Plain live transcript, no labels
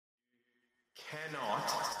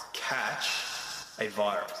cannot catch a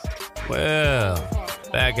virus. Well,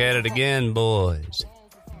 back at it again, boys.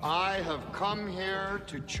 I have come here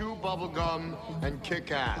to chew bubblegum and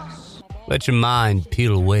kick ass. Let your mind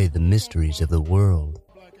peel away the mysteries of the world.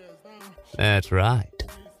 That's right.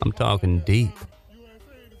 I'm talking deep.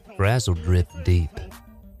 Frazzle drift deep.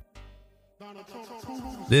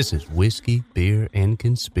 This is Whiskey, Beer, and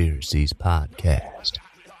Conspiracies podcast.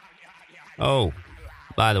 Oh,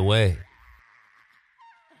 by the way,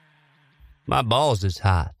 my balls is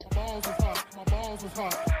hot.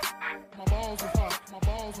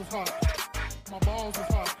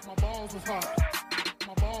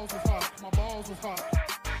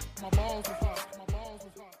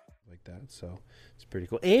 Like that, so it's pretty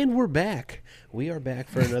cool. And we're back. We are back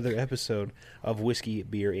for another episode of Whiskey,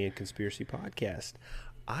 Beer, and Conspiracy podcast.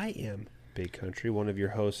 I am Big Country, one of your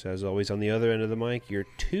hosts, as always. On the other end of the mic, your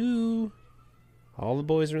two. All the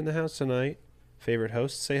boys are in the house tonight. Favorite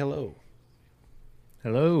hosts, say hello.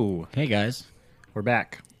 Hello. Hey guys, We're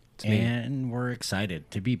back. It's me. and we're excited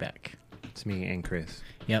to be back. It's me and Chris.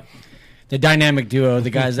 Yep, the dynamic duo, the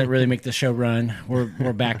guys that really make the show run.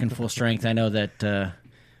 We're back in full strength. I know that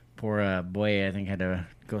poor boy, I think, had to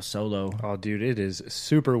go solo. Oh, dude, it is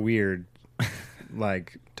super weird.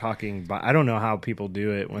 Like talking, I don't know how people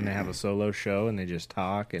do it when they have a solo show and they just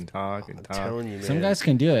talk and talk and talk. I'm telling you, man. Some guys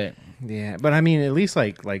can do it. Yeah, but I mean, at least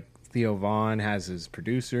like Theo Vaughn has his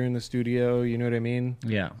producer in the studio. You know what I mean?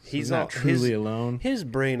 Yeah, He's not truly alone. His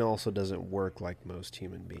brain also doesn't work like most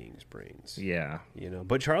human beings' brains. Yeah. You know,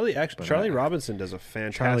 but Charlie Robinson does a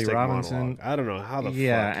fantastic Charlie Robinson. monologue. I don't know how the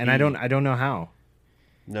Yeah, fuck. and I don't know how.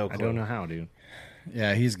 No clue. I don't know how, dude.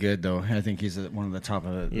 yeah, he's good though. I think he's one of the top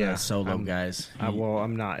of the solo guys. Well,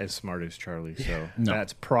 I'm not as smart as Charlie, so No.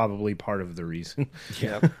 that's probably part of the reason.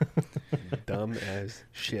 Yep. Dumb as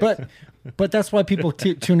shit. But that's why people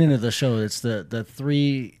tune into the show. It's the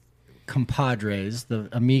three compadres, the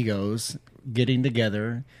amigos, getting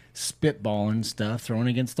together, spitballing stuff, throwing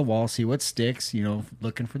against the wall, see what sticks. You know,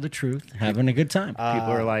 looking for the truth, having a good time.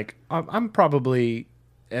 People are like, I'm probably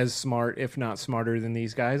as smart, if not smarter than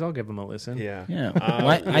these guys. I'll give them a listen. yeah. Yeah, well,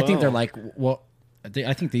 I think they're like, well,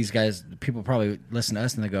 I think these guys, people probably listen to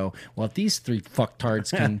us and they go, well, if these three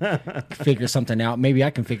fucktards can figure something out, maybe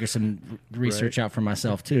I can figure some research out for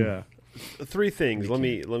myself too. Yeah. Three things. Let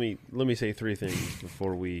me say three things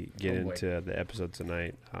before we get into the episode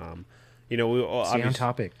tonight. You know, we all Stay on obviously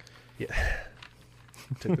topic.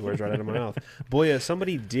 took the words right out of my mouth. Boy,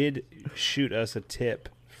 somebody did shoot us a tip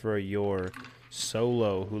for your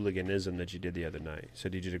solo hooliganism that you did the other night.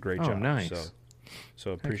 Said you did a great Oh, job. nice.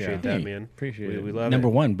 So appreciate yeah. that, Hey, man. appreciate it. We love Number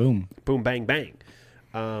it. one, boom. Boom, bang,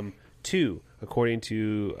 bang. Two, according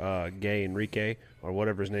to Gay Enrique, or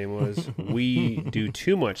whatever his name was, we do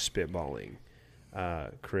too much spitballing,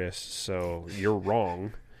 Chris, so you're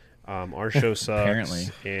wrong. Our show sucks, Apparently.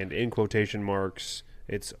 and in quotation marks,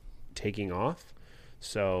 it's taking off.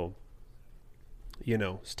 So, you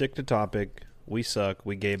know, stick to topic. We suck.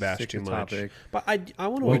 We gay bash Stick too to much. topic. But I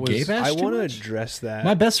want We gay to. bash I too want to much? address that.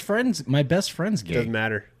 My best friend's gay. Doesn't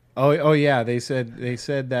matter. Oh yeah. They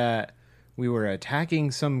said that we were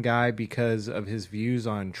attacking some guy because of his views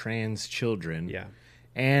on trans children. Yeah.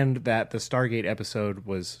 And that the Stargate episode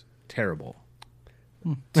was terrible.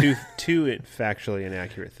 Two factually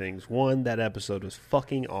inaccurate things. One, that episode was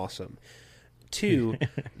fucking awesome. Two,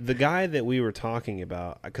 the guy that we were talking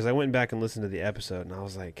about, because I went back and listened to the episode, and I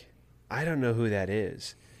was like, I don't know who that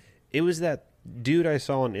is. It was that dude I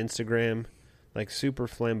saw on Instagram, like super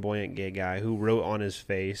flamboyant gay guy, who wrote on his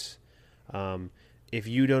face, if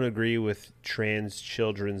you don't agree with trans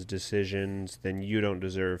children's decisions, then you don't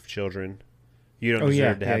deserve children. You don't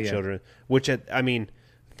deserve to have children. Which, I mean,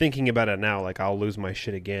 thinking about it now, like, I'll lose my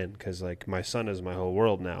shit again, because, like, my son is my whole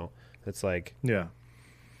world now. It's like, Yeah.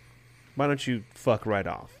 why don't you fuck right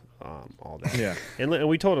off all that? Yeah. And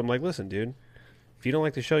we told him, like, listen, dude, if you don't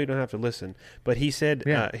like the show, you don't have to listen. But he said,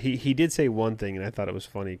 he did say one thing, and I thought it was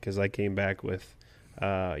funny, because I came back with,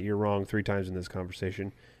 you're wrong 3 times in this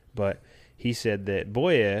conversation. But he said that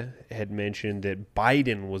Boya had mentioned that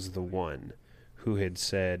Biden was the one who had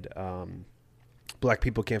said black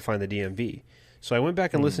people can't find the DMV. So I went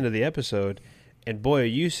back and listened to the episode, and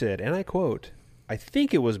Boya, you said, and I quote, I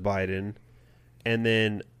think it was Biden, and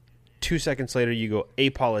then 2 seconds later you go, a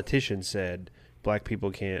politician said black people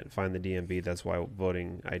can't find the DMV, that's why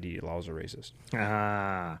voting ID laws are racist.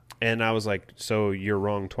 Ah. And I was like, so you're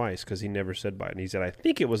wrong twice, because he never said Biden. He said, I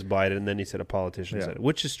think it was Biden, and then he said a politician said it,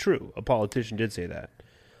 which is true. A politician did say that.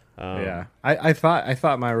 Yeah. I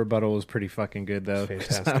thought my rebuttal was pretty fucking good though. 'Cause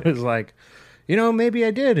Fantastic. I was like, maybe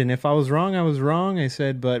I did, and if I was wrong, I was wrong. I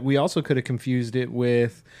said, but we also could have confused it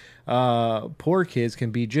with poor kids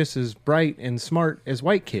can be just as bright and smart as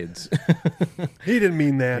white kids. He didn't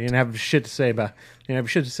mean You that. didn't have shit to say about.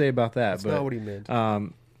 that. That's but not what he meant.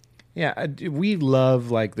 yeah, we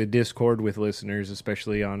love like the Discord with listeners,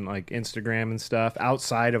 especially on like Instagram and stuff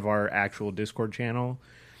outside of our actual Discord channel.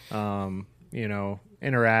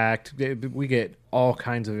 Interact. We get all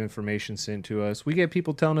kinds of information sent to us. We get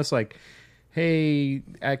people telling us like, hey,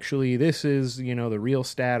 actually this is, the real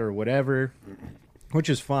stat or whatever, which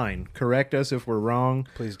is fine. Correct us if we're wrong.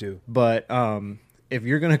 Please do. But if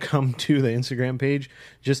you're going to come to the Instagram page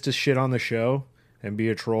just to shit on the show and be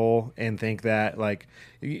a troll and think that like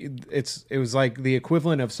it was like the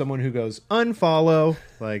equivalent of someone who goes unfollow,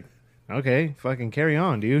 like, okay, fucking carry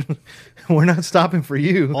on, dude. We're not stopping for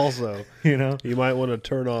you. Also, you might want to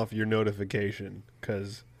turn off your notification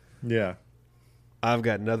because Yeah. I've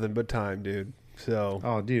got nothing but time, dude. So,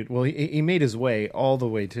 Oh, dude. Well, he made his way all the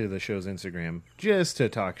way to the show's Instagram just to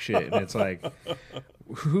talk shit, and it's like,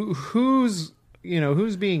 who's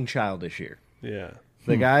being childish here? yeah.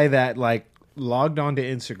 The guy that like logged onto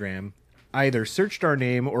Instagram, either searched our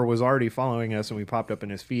name or was already following us, and we popped up in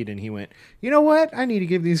his feed, and he went, you know what? I need to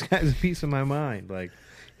give these guys a piece of my mind. Like,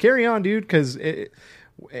 carry on, dude, because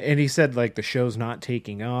and he said like the show's not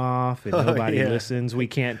taking off and nobody yeah. listens. We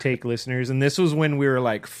can't take listeners. And this was when we were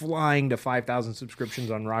like flying to 5,000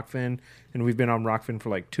 subscriptions on Rockfin, and we've been on Rockfin for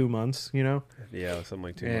like 2 months, Yeah, something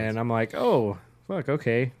like 2 months. And I'm like, oh, fuck,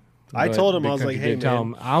 okay. I But told him, Big I was like, Country hey, did tell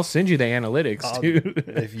man. him, I'll send you the analytics, dude.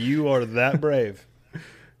 If you are that brave,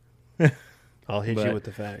 I'll hit you But- with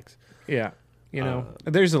the facts. Yeah,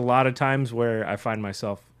 there's a lot of times where I find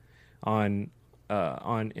myself on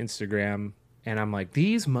Instagram, and I'm like,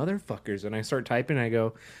 these motherfuckers, and I start typing, and I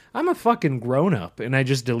go, I'm a fucking grown up, and I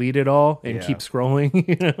just delete it all and Yeah. keep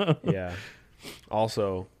scrolling. Yeah.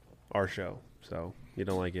 Also, our show. So, you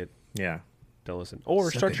don't like it, Yeah, don't listen.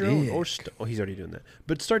 Or start your own. Or he's already doing that.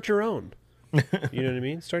 But start your own. You know what I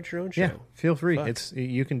mean? Start your own show. yeah. Feel free. Fuck.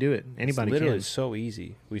 You can do it. Anybody it's literally can. so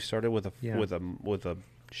easy. We started with a Yeah. with a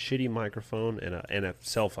shitty microphone and a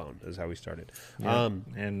cell phone is how we started. Yeah.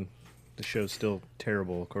 And the show's still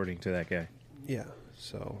terrible according to that guy. Yeah.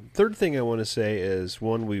 So, third thing I want to say is,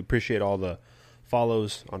 one, we appreciate all the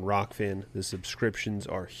follows on Rockfin. The subscriptions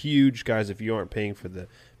are huge. Guys, if you aren't paying for the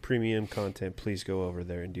premium content, please go over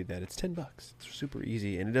there and do that. It's $10. It's super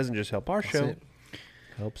easy, and it doesn't just help our show. it.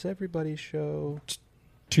 Helps everybody's show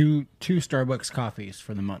Two Starbucks coffees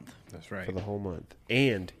for the month. That's right. for the whole month.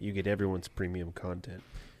 And you get everyone's premium content.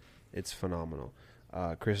 It's phenomenal.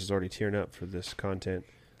 Chris is already tearing up for this content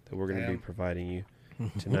that we're going to be providing you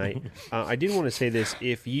tonight. I did want to say this.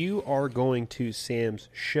 If you are going to Sam's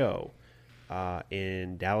show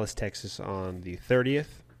in Dallas, Texas on the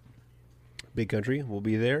 30th, Big Country will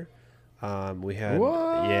be there. We had,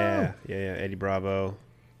 Whoa! yeah, Eddie Bravo.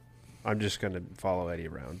 I'm just going to follow Eddie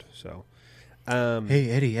around. So, Hey,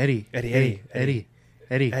 Eddie.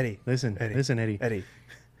 Eddie. Listen, Eddie. Eddie.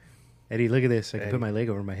 Eddie, look at this. I can Eddie. put my leg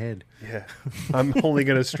over my head. Yeah. I'm only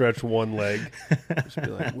going to stretch one leg. Just be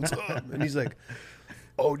like, what's up? And he's like,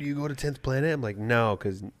 oh, do you go to 10th Planet? I'm like, no,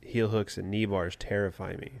 because heel hooks and knee bars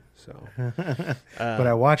terrify me. So, But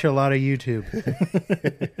I watch a lot of YouTube.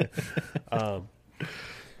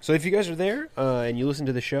 so if you guys are there and you listen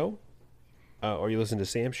to the show or you listen to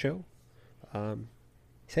Sam's show,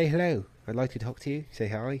 say hello. I'd like to talk to you. Say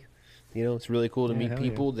hi. It's really cool to Yeah, meet hell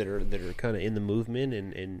people that are kind of in the movement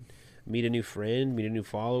and meet a new friend, meet a new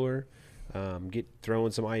follower, get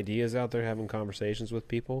throwing some ideas out there, having conversations with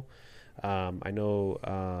people. I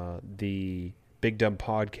know the Big Dumb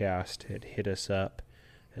Podcast had hit us up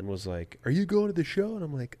and was like, "Are you going to the show?" And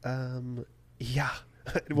I'm like, "Yeah."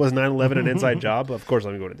 It was 9/11 an inside job. Of course,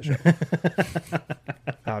 I'm going to the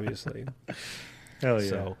show. Obviously. Hell yeah.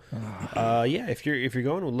 So, yeah, if you're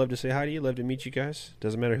going, we'd love to say hi to you. Love to meet you guys.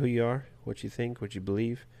 Doesn't matter who you are, what you think, what you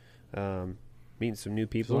believe. Meeting some new As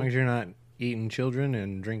people. long as you're not eating children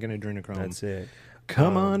and drinking adrenochrome. That's it.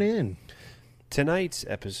 Come on in. Tonight's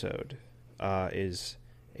episode is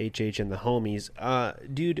HH and the homies.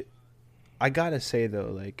 Dude, I gotta say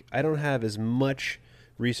though, like, I don't have as much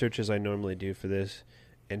research as I normally do for this,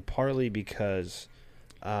 and partly because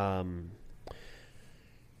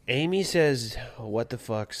Amy says, "What the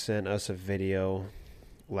fuck?" sent us a video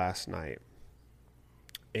last night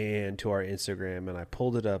and to our Instagram, and I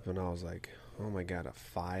pulled it up and I was like, oh my god, a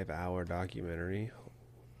 5-hour documentary.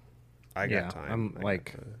 I got time.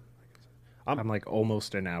 I'm like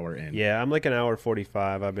almost an hour in. Yeah, I'm like an hour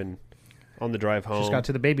 45. I've been on the drive home. Just got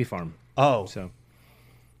to the baby farm. Oh, So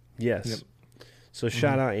yes. Yep. So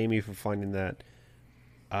shout out Amy for finding that.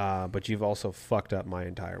 but you've also fucked up my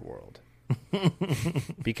entire world.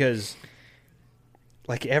 Because,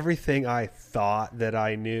 like, everything I thought that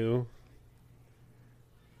I knew...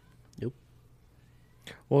 Nope.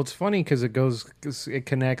 Well, it's funny because it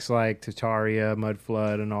connects like Tartaria, Mud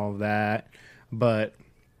Flood, and all of that. But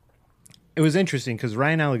it was interesting because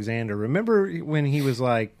Ryan Alexander, remember when he was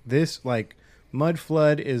like, this, like, Mud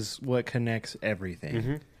Flood is what connects everything.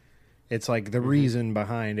 Mm-hmm. It's like the reason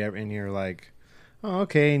behind it, and you're like, oh,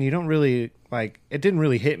 okay, and you don't really, like, it didn't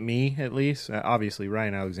really hit me, at least. Obviously,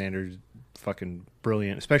 Ryan Alexander's fucking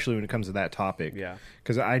brilliant, especially when it comes to that topic. Yeah.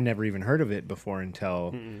 Because I never even heard of it before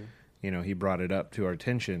until, he brought it up to our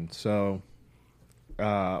attention. So,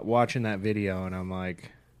 watching that video, and I'm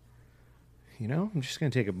like, I'm just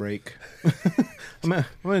going to take a break. I'm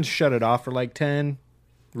going to shut it off for like 10,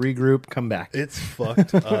 regroup, come back. It's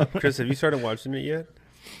fucked up. Chris, have you started watching it yet?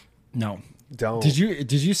 No. Don't. Did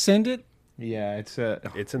you send it? Yeah, it's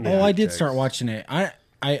It's in the Oh, I did text. start watching it.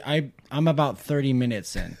 I'm about 30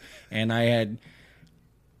 minutes in, and I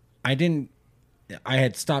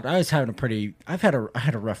had stopped. I had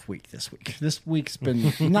a rough week this week. This week's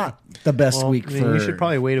been not the best week then for you should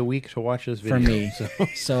probably wait a week to watch this video. for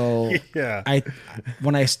me. So Yeah.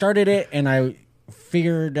 when I started it and I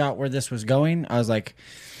figured out where this was going, I was like,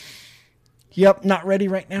 "Yep, not ready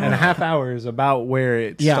right now." And a half hour is about where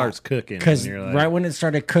it starts cooking. Because and you're like, right when it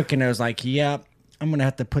started cooking, I was like, "Yep, I'm gonna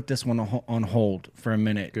have to put this one on hold for a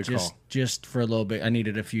minute, Good call. just for a little bit." I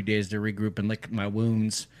needed a few days to regroup and lick my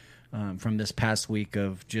wounds from this past week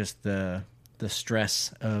of just the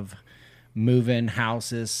stress of moving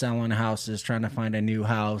houses, selling houses, trying to find a new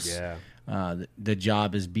house. Yeah. The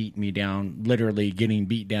job is beating me down, literally getting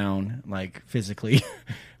beat down, like physically.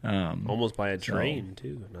 Almost by a train,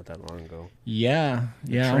 too, not that long ago. Yeah.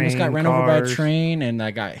 I almost got Train, ran over by a cars. train, and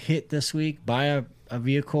I got hit this week by a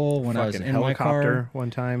vehicle when I was fucking in my car. helicopter one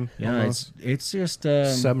time. Yeah, almost. it's just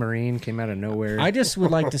Submarine came out of nowhere. I just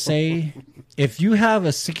would like to say, if you have a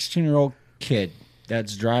 16-year-old kid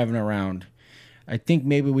that's driving around, I think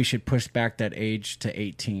maybe we should push back that age to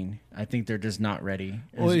 18. I think they're just not ready.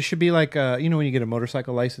 Well, it should be like when you get a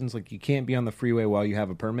motorcycle license, like you can't be on the freeway while you have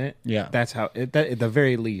a permit. Yeah. That's how. At the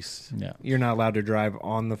very least, Yeah. you're not allowed to drive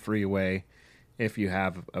on the freeway if you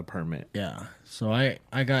have a permit. Yeah. So I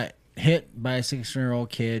got hit by a 16-year-old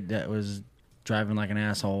kid that was driving like an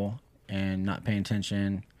asshole and not paying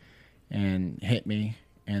attention and hit me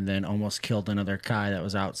and then almost killed another guy that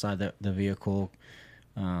was outside the vehicle.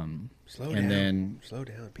 Slow And down. then, Slow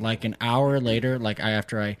down. people. like an hour later,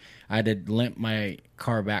 after I had to limp my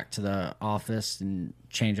car back to the office and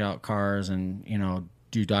change out cars and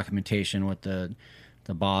do documentation with the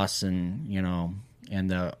boss and and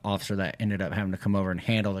the officer that ended up having to come over and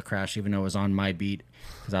handle the crash, even though it was on my beat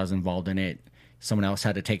because I was involved in it. Someone else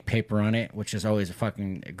had to take paper on it, which is always a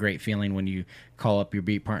fucking great feeling when you call up your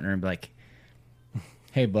beat partner and be like,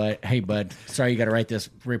 Hey bud, sorry you got to write this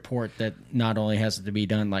report that not only has to be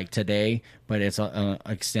done like today, but it's an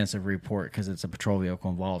extensive report because it's a patrol vehicle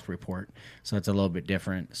involved report. So it's a little bit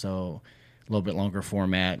different. So a little bit longer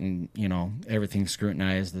format and, everything's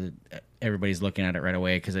scrutinized. Everybody's looking at it right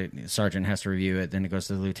away because the sergeant has to review it. Then it goes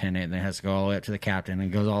to the lieutenant and then it has to go all the way up to the captain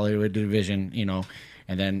and goes all the way to the division,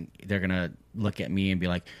 and then they're going to look at me and be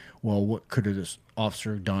like, well, what could have this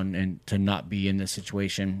officer done and to not be in this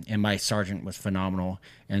situation? And my sergeant was phenomenal.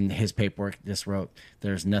 And his paperwork just wrote,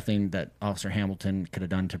 there's nothing that Officer Hamilton could have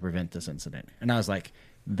done to prevent this incident. And I was like,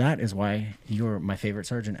 that is why you're my favorite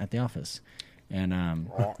sergeant at the office. And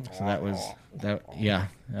so that was that. Yeah,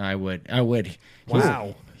 I would.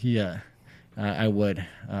 Wow. Yeah, I would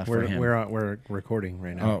for him. We're recording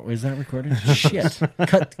right now. Oh, is that recorded? Shit! Just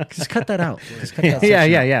cut that out. Just cut that yeah,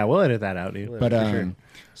 section out. yeah. We'll edit that out, dude. But For sure.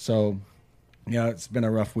 so yeah, it's been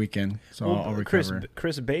a rough weekend. So Well, I'll recover.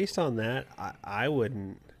 Chris, based on that, I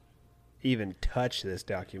wouldn't even touch this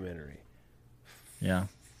documentary. Yeah,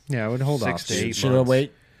 Yeah, I would hold 6 off. to 8 dude. should I months.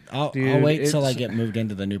 wait? I'll Dude, wait till I it's- get moved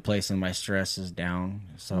into the new place and my stress is down.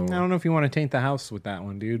 So I don't know if you want to taint the house with that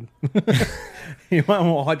one, dude. You might want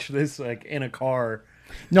to watch this like in a car.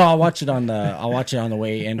 no, I'll watch it on the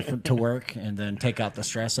way in to work and then take out the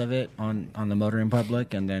stress of it on the motor in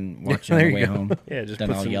public and then watch it on There the you way go. home. Yeah, just then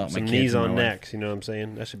put I'll yell some at my kids knees and my on wife. necks. You know what I'm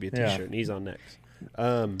saying? That should be a Yeah. T-shirt. Knees on necks.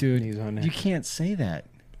 Dude, Knees on neck. you can't say that.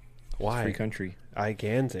 Why? Free country. I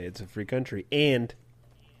can say it's a free country, and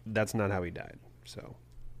that's not how he died. So,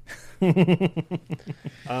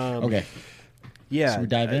 Okay, yeah. Should we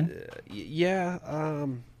dive in? Yeah.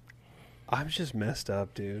 I'm just messed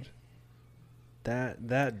up, dude.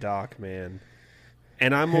 That doc, man.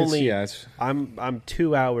 And I'm only It's- I'm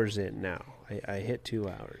 2 hours in now. I hit 2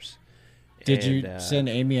 hours, Did And, you send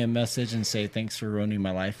Amy a message and say thanks for ruining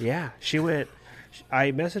my life? Yeah, she went.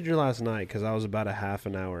 I messaged her last night because I was about a half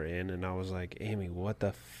an hour in, and I was like, Amy, what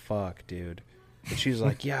the fuck, dude? And she's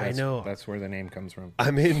like, yeah, I know. That's where the name comes from.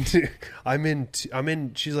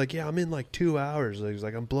 She's like, yeah, I'm in like 2 hours.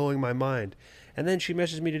 Like, I'm blowing my mind. And then she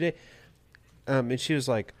messaged me today, and she was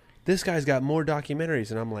like, this guy's got more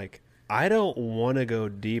documentaries. And I'm like, I don't want to go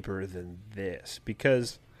deeper than this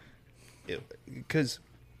because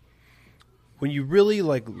when you really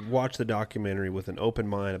like watch the documentary with an open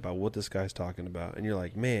mind about what this guy's talking about, and you're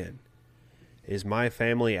like, man, is my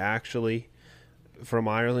family actually from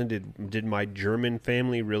Ireland? Did my German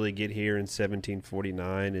family really get here in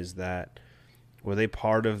 1749? Were they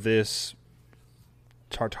part of this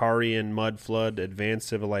Tartarian mud flood, advanced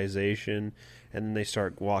civilization? And then they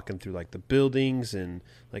start walking through like the buildings, and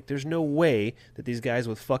like there's no way that these guys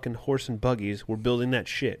with fucking horse and buggies were building that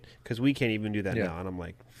shit, because we can't even do that now. And I'm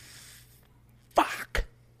like, fuck.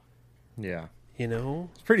 Yeah. You know?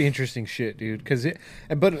 It's pretty interesting shit, dude.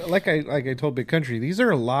 But like I told Big Country, these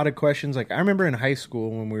are a lot of questions. Like I remember in high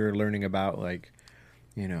school when we were learning about like,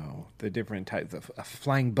 you know, the different types of a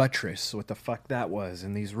flying buttress, what the fuck that was,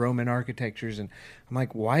 and these Roman architectures, and I'm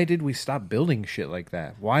like, why did we stop building shit like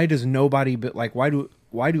that? Why does nobody like why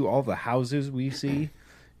do all the houses we see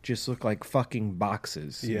just look like fucking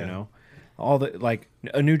boxes? Yeah. You know, all the like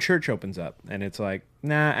a new church opens up, and it's like,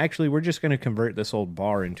 nah, actually, we're just going to convert this old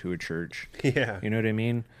bar into a church. Yeah, you know what I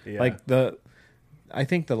mean? Yeah. Like I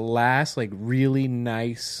think the last like really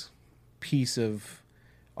nice piece of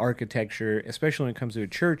architecture, especially when it comes to a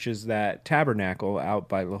church, is that tabernacle out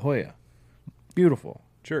by La Jolla. Beautiful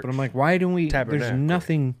church. But I'm like, why don't we? There's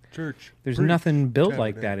nothing. Church. There's nothing built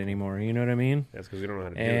like that anymore. You know what I mean? That's because we don't know how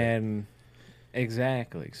to do it. And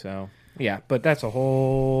exactly. So yeah, but that's a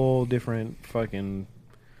whole different fucking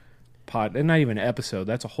pod, and not even an episode.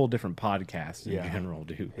 That's a whole different podcast in general,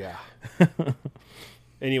 dude. Yeah.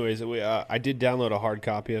 Anyways, I did download a hard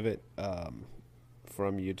copy of it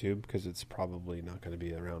from YouTube because it's probably not going to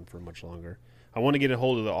be around for much longer. I want to get a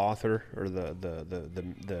hold of the author or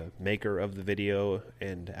the maker of the video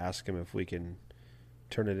and ask him if we can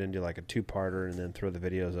turn it into like a two-parter and then throw the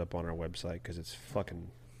videos up on our website, because it's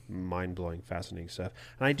fucking mind-blowing, fascinating stuff.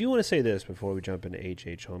 And I do want to say this before we jump into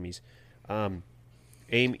HH Homies.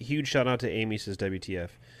 Amy, huge shout out to Amy says WTF.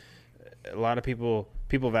 A lot of people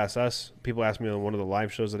have asked us. People asked me on one of the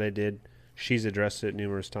live shows that I did. She's addressed it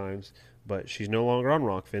numerous times, but she's no longer on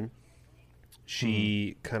Rockfin.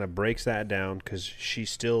 She kind of breaks that down because she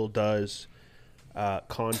still does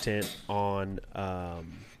content on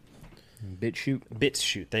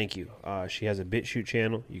BitChute. Thank you. She has a BitChute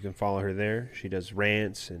channel. You can follow her there. She does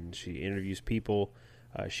rants and she interviews people.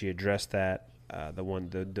 She addressed that.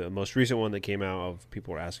 The most recent one that came out of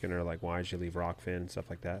people were asking her like, why did she leave Rockfin and stuff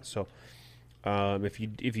like that. So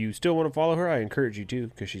if you still want to follow her, I encourage you to,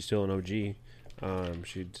 because she's still an OG.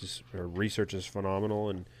 Her research is phenomenal,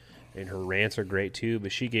 and her rants are great too.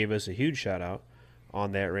 But she gave us a huge shout out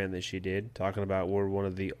on that rant that she did, talking about we're one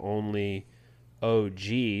of the only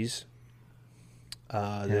OGs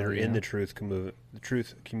that are in the truth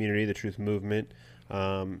community, the truth movement.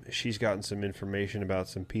 She's gotten some information about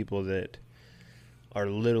some people that are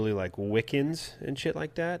literally like Wiccans and shit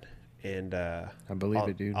like that. And I believe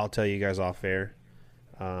it, dude. I'll tell you guys off air,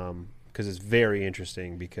 because it's very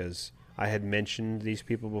interesting, because I had mentioned these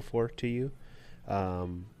people before to you.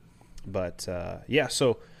 So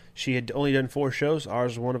she had only done 4 shows.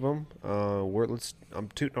 Ours was one of them. I'm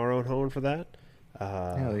tooting our own horn for that.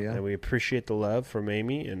 Hell yeah. And we appreciate the love from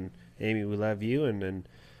Amy. And Amy, we love you. And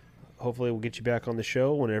hopefully we'll get you back on the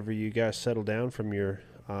show whenever you guys settle down from your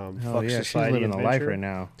fuck yeah, society she's living adventure. a life right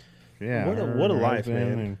now. Yeah, what a life,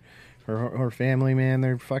 husband man. And her family, man,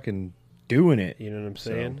 they're fucking doing it. You know what I'm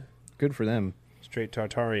saying? So, good for them. Straight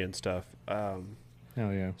Tartarian stuff. Hell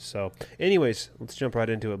yeah. So, anyways, let's jump right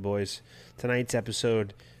into it, boys. Tonight's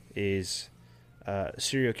episode is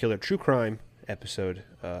serial killer true crime episode,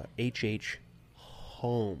 H.H.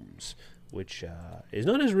 Holmes, which is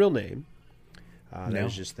not his real name. That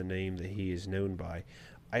is just the name that he is known by.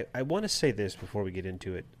 I want to say this before we get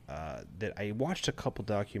into it, that I watched a couple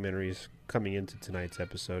documentaries coming into tonight's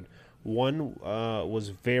episode. One was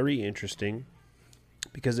very interesting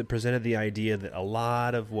because it presented the idea that a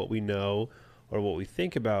lot of what we know or what we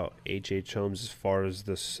think about H.H. Holmes as far as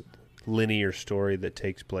this linear story that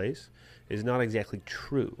takes place is not exactly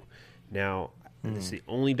true. Now, it's the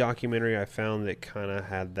only documentary I found that kind of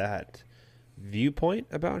had that viewpoint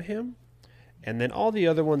about him. And then all the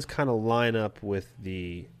other ones kind of line up with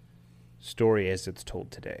the story as it's told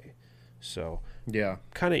today. So, yeah,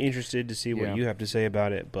 kind of interested to see what you have to say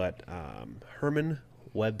about it. But Herman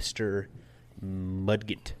Webster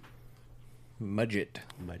Mudget. Mudget.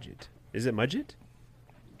 Is it Mudget?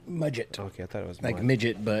 Mudget. Okay, I thought it was Like mud.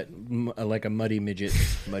 midget, but like a muddy midget.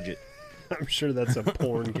 Mudget. I'm sure that's a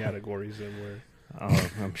porn category somewhere. Oh,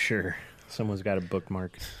 I'm sure. Someone's got a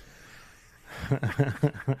bookmark.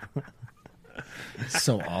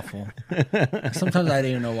 So awful. Sometimes I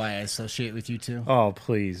don't even know why I associate with you two. Oh,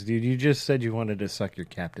 please, dude. You just said you wanted to suck your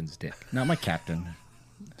captain's dick. Not my captain.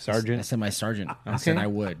 I Sergeant? said my sergeant. I said I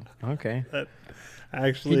would. Okay.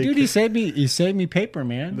 Actually, Dude, he saved me paper,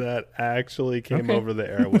 man. that actually came Okay. over the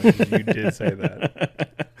airwaves. You did say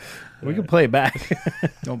that. We can play it back.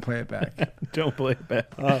 Don't play it back. Don't play it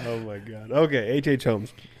back. Oh my god. Okay, H.H.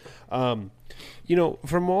 Holmes.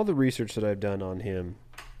 From all the research that I've done on him,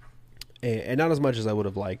 and not as much as I would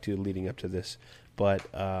have liked to leading up to this, but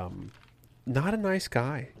not a nice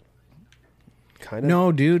guy. Kind of.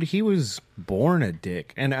 No, dude, he was born a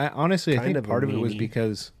dick. And honestly, I Kind think of a part of it was weenie.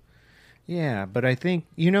 because, yeah, but I think,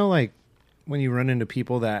 like when you run into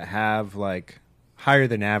people that have like higher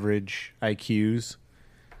than average IQs,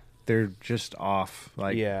 they're just off.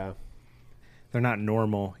 Like, Yeah. they're not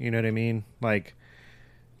normal. You know what I mean? Like,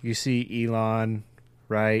 you see Elon,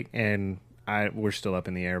 right? And we're still up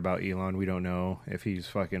in the air about Elon. We don't know if he's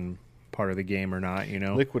fucking part of the game or not,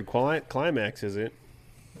 Liquid Climax is it?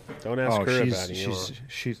 Don't ask her about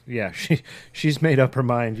it. she's made up her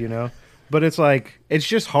mind, But it's like, it's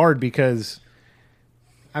just hard because,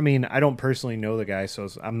 I mean, I don't personally know the guy, so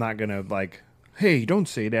I'm not gonna like, hey, don't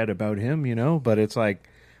say that about him, But it's like,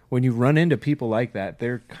 when you run into people like that,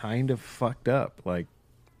 they're kind of fucked up. Like,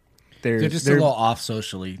 They're just a little off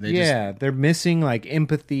socially. They're missing like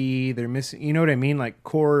empathy. They're missing, you know what I mean? Like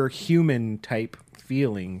core human type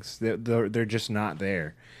feelings. They're just not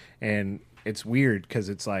there, and it's weird because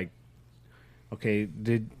it's like, okay,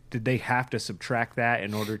 did they have to subtract that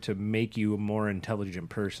in order to make you a more intelligent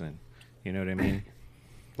person? You know what I mean?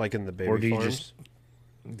 Like in the baby Or do you farms?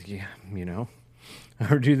 Yeah,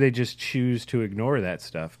 or do they just choose to ignore that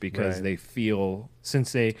stuff because Right. they feel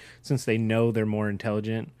since they know they're more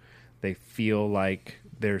intelligent, they feel like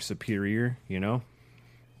they're superior,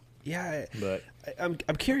 Yeah, But I'm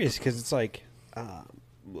curious because it's like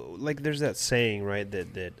there's that saying, right,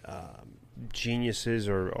 that geniuses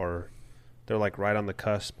are they're like right on the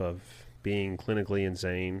cusp of being clinically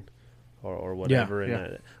insane or whatever. Yeah,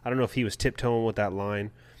 And I don't know if he was tiptoeing with that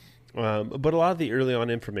line, but a lot of the early on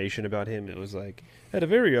information about him, it was like at a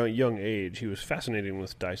very young age he was fascinated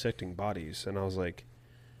with dissecting bodies, and I was like,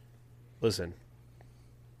 listen,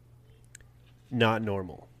 not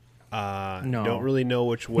normal. No. Don't really know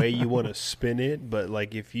which way you want to spin it, but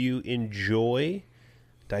like if you enjoy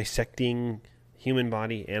dissecting human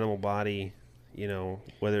body, animal body,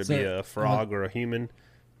 whether it be So, a frog or a human,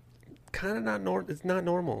 kind of not it's not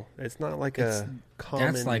normal. It's not like a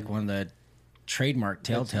common. That's like one of the trademark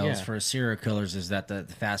telltales yeah. for serial killers is that the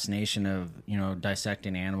fascination of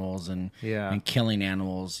dissecting animals and Yeah. and killing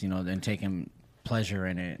animals, and taking pleasure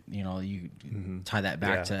in it. You tie that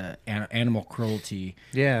back to animal cruelty.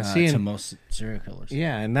 Yeah, to most serial killers.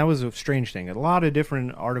 Yeah, and that was a strange thing. A lot of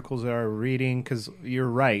different articles that I was reading, because you're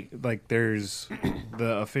right. Like, there's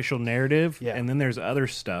the official narrative, Yeah. and then there's other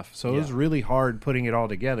stuff. So it was Yeah. really hard putting it all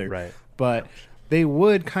together. Right. But they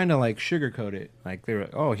would kind of like sugarcoat it. Like, they were,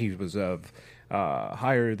 oh, he was of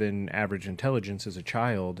higher than average intelligence as a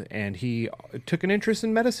child, and he took an interest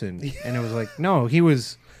in medicine. And it was like, no, he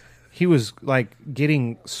was like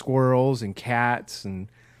getting squirrels and cats and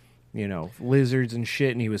lizards and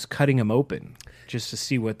shit, and he was cutting them open just to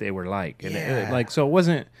see what they were like. And Yeah. so it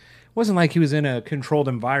wasn't like he was in a controlled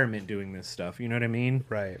environment doing this stuff. You know what I mean?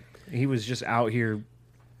 right. He was just out here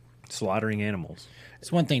slaughtering animals.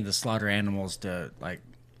 It's one thing to slaughter animals to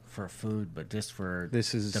for food, but just for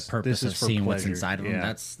This is- the purpose this is of for seeing what's pleasure. inside of them. Yeah.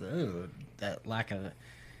 That's that lack of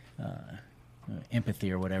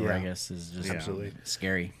empathy or whatever. I Yeah. guess is just Absolutely.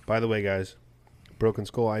 scary. By the way, guys, Broken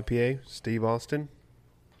Skull IPA, Steve Austin,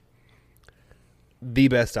 the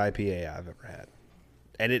best IPA I've ever had,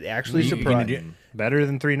 and it actually surprised me. Better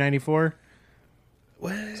than 394?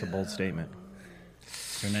 It's a bold statement.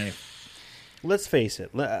 Let's face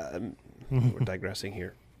it. We're digressing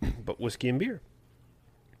here, but whiskey and beer.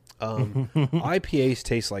 IPAs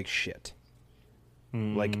taste like shit.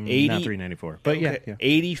 Like 80, Not 394. But yeah.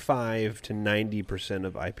 85 to 90%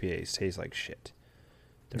 of IPAs taste like shit.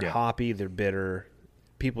 They're Yeah. hoppy, they're bitter.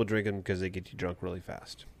 People drink them because they get you drunk really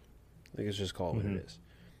fast. I think it's just called what it is.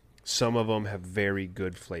 Some of them have very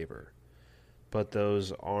good flavor, but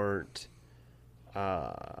those aren't.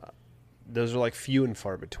 Those are like few and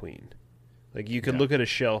far between. Like you could look at a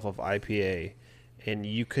shelf of IPA, and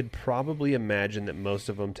you could probably imagine that most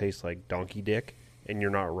of them taste like donkey dick, and you're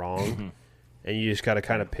not wrong. and you just got to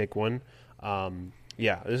kind of pick one.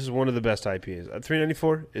 Yeah, this is one of the best IPAs.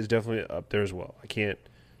 394 is definitely up there as well. I can't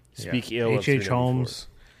speak ill of H.H. 394. Holmes.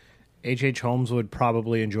 H.H. Holmes would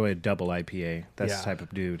probably enjoy a double IPA. That's Yeah. the type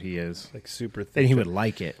of dude he is. Like super thick. Then he would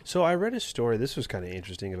like it. So I read a story. This was kind of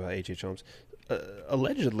interesting about H.H. Holmes.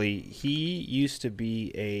 Allegedly, he used to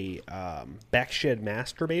be a backshed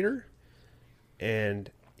masturbator, and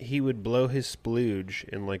he would blow his splooge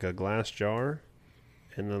in like a glass jar,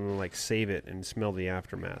 and then like save it and smell the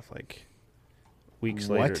aftermath like weeks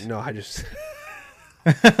What? later. No, I just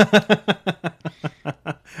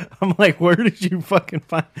I'm like, where did you fucking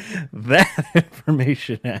find that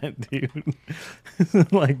information at, dude?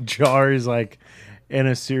 Like jars, like in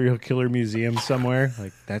a serial killer museum somewhere.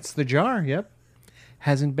 Like, that's the jar. Yep,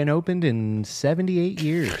 hasn't been opened in 78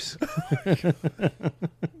 years.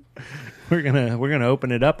 We're gonna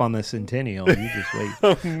open it up on the centennial. You just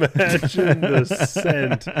wait. imagine the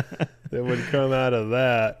scent that would come out of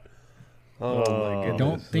that. Oh my goodness!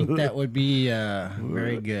 Don't think that would be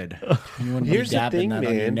very good. You wouldn't Here's be the dabbing thing, that on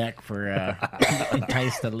your man. neck for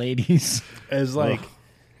entice the ladies. As like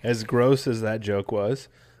as gross as that joke was,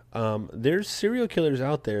 there's serial killers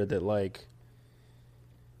out there that like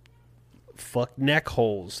fuck neck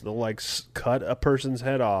holes. They'll like cut a person's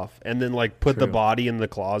head off and then like put the True. body in the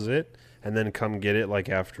closet and then come get it like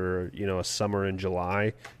after a summer in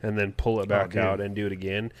July and then pull it back dude. out and do it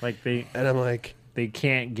again. Like And I'm like, they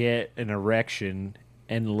can't get an erection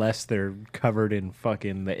unless they're covered in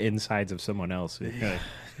fucking the insides of someone else.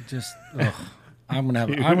 Just, ugh. I'm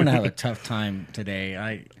gonna have a tough time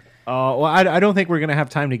today. Well, I don't think we're gonna have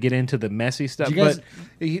time to get into the messy stuff. Do you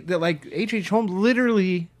guys- But like H.H. Holmes,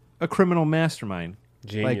 literally a criminal mastermind.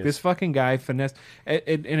 Genius. Like this fucking guy finessed,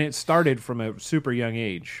 and it started from a super young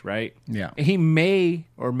age, right? Yeah. He may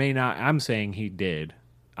or may not. I'm saying he did.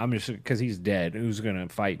 I'm just because he's dead. Who's gonna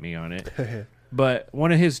fight me on it? But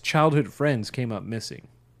one of his childhood friends came up missing,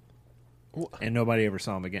 and nobody ever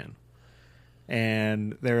saw him again.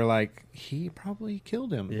 And they're like, he probably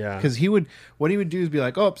killed him. Yeah. Because what he would do is be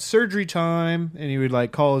like, oh, surgery time. And he would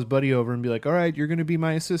like call his buddy over and be like, all right, you're going to be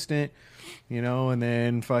my assistant, and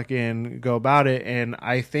then fucking go about it. And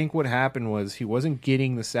I think what happened was he wasn't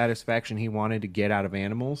getting the satisfaction he wanted to get out of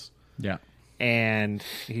animals. Yeah. And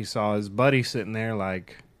he saw his buddy sitting there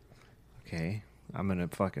like, okay, I'm going to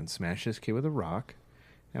fucking smash this kid with a rock.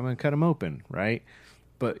 I'm going to cut him open, right?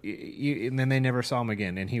 But and then they never saw him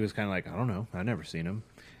again. And he was kind of like, I don't know. I've never seen him.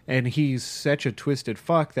 And he's such a twisted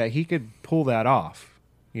fuck that he could pull that off.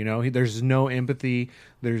 There's no empathy.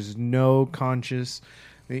 There's no conscious.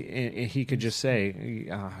 He could just say,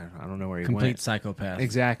 I don't know where he Complete went. psychopath.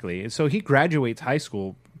 Exactly. So he graduates high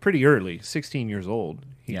school pretty early, 16 years old.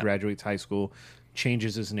 He Yeah. graduates high school,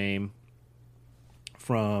 changes his name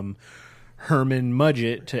from Herman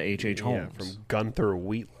Mudgett to H.H. Yeah, Holmes. from Gunther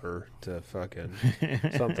Wheatler to fucking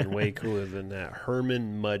something way cooler than that.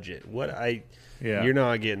 Herman Mudgett. Yeah. You're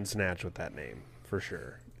not getting snatched with that name for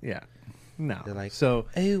sure. Yeah. No. They're like, so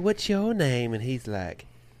hey, what's your name? And he's like,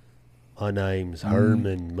 my name's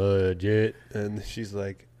Herman Mudgett. And she's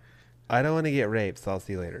like, I don't want to get raped, so I'll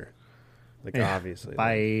see you later. Like, obviously.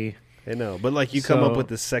 bye. I know. But, like, you come So- up with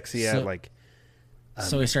this sexy ad, like,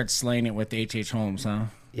 So he starts slaying it with H.H. Holmes, huh?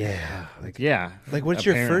 yeah. Like, Yeah. like what's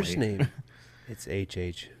your first apparently. name? It's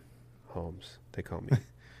H.H. Holmes, they call me.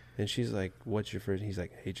 And she's like, what's your first? He's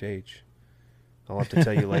like, H.H. I'll have to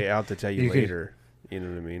tell you later. I'll have to tell you You could- later. You know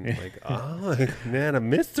what I mean? Like, oh, man, a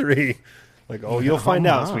mystery. Like, oh, you'll find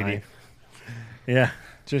out, my. sweetie. Yeah.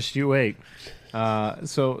 Just you wait.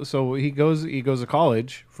 So he goes to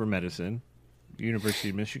college for medicine, University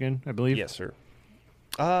of Michigan, I believe. Yes, sir.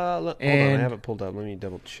 Hold on, I And- have it pulled up. Let me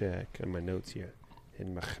double check on my notes here.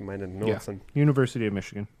 In my notes. Yeah. University of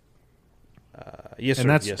Michigan. Yes, sir. And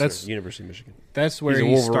that's- yes, that's- sir. University of Michigan. That's where He's a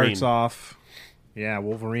he Wolverine. starts off. Yeah,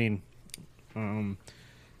 Wolverine.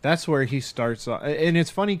 That's where he starts off. And it's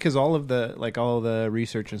funny because all of the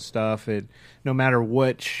research and stuff, no matter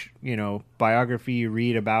which biography you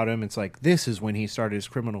read about him, it's like this is when he started his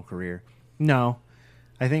criminal career. No,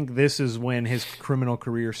 I think this is when his criminal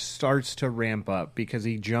career starts to ramp up because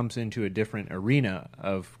he jumps into a different arena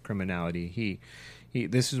of criminality. He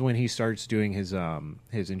this is when he starts doing his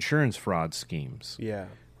insurance fraud schemes. Yeah.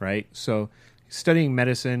 Right? So, studying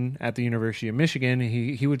medicine at the University of Michigan,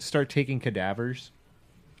 he would start taking cadavers,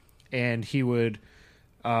 and he would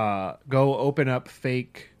go open up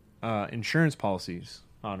fake insurance policies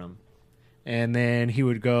on them. And then he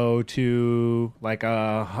would go to, like,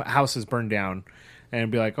 a house is burned down and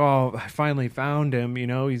be like, oh, I finally found him,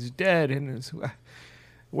 he's dead, and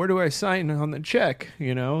where do I sign on the check,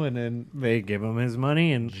 And then they give him his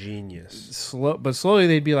money, and Genius. slowly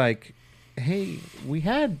they'd be like, hey, we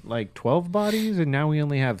had like 12 bodies and now we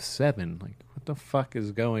only have 7. Like, what the fuck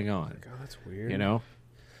is going on? Oh, that's weird. You know?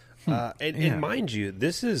 And mind you,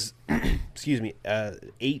 this is, excuse me,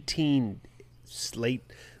 late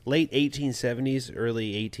 1870s,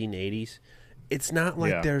 early 1880s. It's not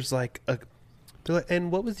like there's like a. They're like,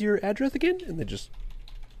 and what was your address again? And they just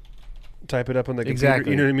type it up on the computer.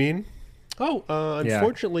 Exactly. You know what I mean? Oh,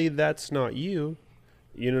 unfortunately, that's not you.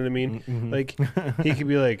 You know what I mean? Mm-hmm. Like he could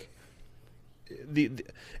be like,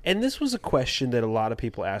 and this was a question that a lot of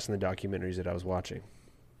people asked in the documentaries that I was watching.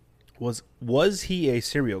 Was he a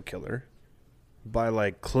serial killer by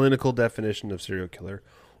like clinical definition of serial killer,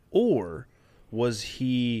 or was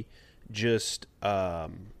he just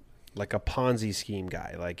like a Ponzi scheme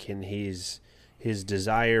guy? Like in his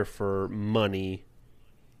desire for money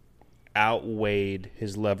outweighed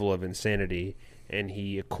his level of insanity, and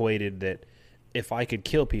he equated that if I could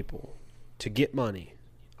kill people to get money,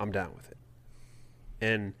 I'm down with it.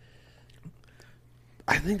 And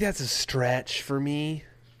I think that's a stretch for me,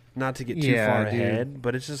 not to get too far ahead,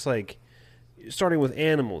 but it's just like starting with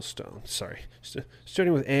animals.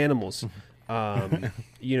 Starting with animals.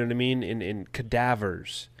 You know what I mean? In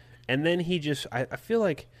cadavers. And then he just, I feel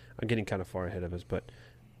like, I'm getting kind of far ahead of us, but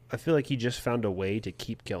I feel like he just found a way to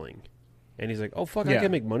keep killing. And he's like, oh, fuck, I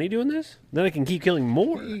can make money doing this? Then I can keep killing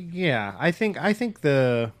more. Yeah, I think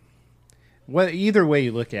either way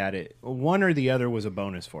you look at it, one or the other was a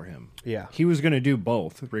bonus for him. Yeah. He was going to do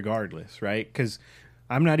both regardless, right? Because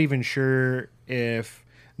I'm not even sure if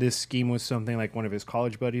this scheme was something like one of his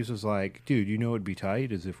college buddies was like, dude, you know what would be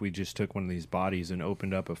tight is if we just took one of these bodies and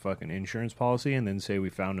opened up a fucking insurance policy and then say we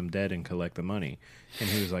found him dead and collect the money. And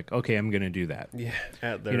he was like, okay, I'm going to do that. Yeah.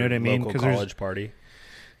 At their you know what I mean? local college party.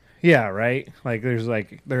 Yeah, right? Like, there's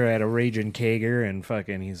like, they're at a raging kegger and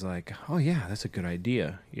fucking, he's like, oh yeah, that's a good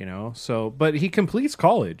idea, you know? So, but he completes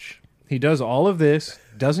college. He does all of this,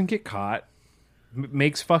 doesn't get caught,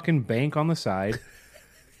 makes fucking bank on the side,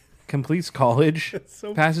 completes college,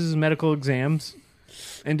 passes his medical exams,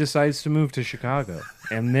 and decides to move to Chicago.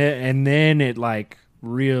 And then it like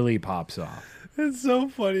really pops off. It's so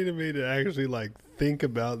funny to me to actually like think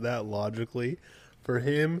about that logically. For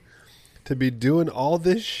him to be doing all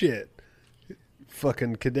this shit,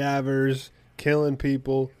 fucking cadavers, killing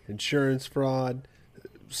people, insurance fraud,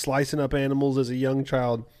 slicing up animals as a young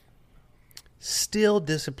child, still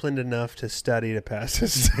disciplined enough to study to pass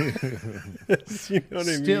his you know what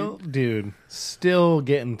I mean? Dude, still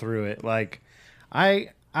getting through it. Like,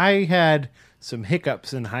 I had some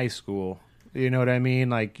hiccups in high school. You know what I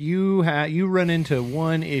mean? Like, you run into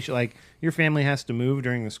one issue, like your family has to move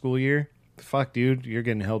during the school year. Fuck, dude, you're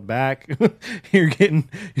getting held back. you're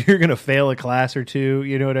gonna fail a class or two.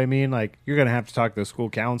 You know what I mean? Like, you're gonna have to talk to the school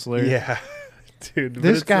counselor. Yeah, dude.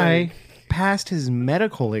 This guy passed his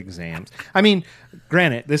medical exams. I mean,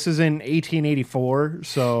 granted, this is in 1884,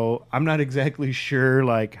 so I'm not exactly sure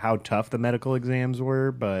like how tough the medical exams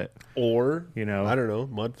were, but or you know, I don't know.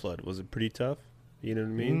 Mud flood, was it pretty tough? You know what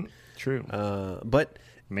I mean? True. But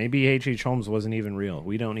maybe H.H. Holmes wasn't even real.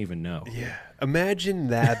 We don't even know. Yeah. Imagine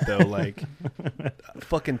that, though. Like,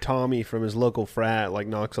 fucking Tommy from his local frat, like,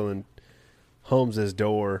 knocks on Holmes'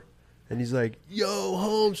 door. And he's like, yo,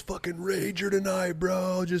 Holmes, fucking rager tonight,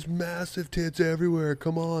 bro. Just massive tits everywhere.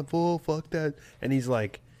 Come on, fool. Fuck that. And he's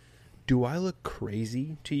like, do I look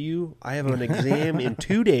crazy to you? I have an exam in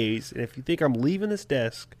 2 days. And if you think I'm leaving this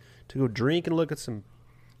desk to go drink and look at some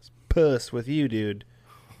puss with you, dude,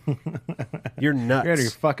 you're nuts. You're out of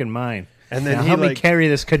your fucking mind. And then now he help me like, carry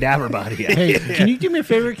this cadaver body out. Hey, can you do me a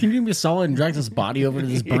favor? Can you do me a solid and drag this body over to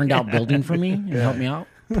this burned out building for me and help me out?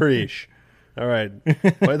 Preach. All right.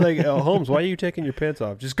 Why, like, Holmes, why are you taking your pants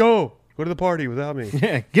off? Just go. Go to the party without me.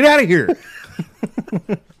 Yeah, get out of here.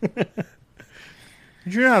 Did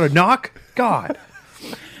you know how to knock? God.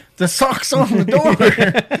 The sock's on the door.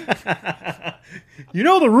 You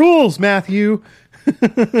know the rules, Matthew.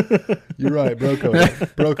 You're right, bro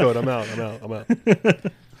code. Bro code, I'm out.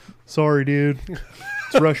 Sorry, dude.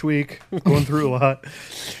 It's rush week. Going through a lot.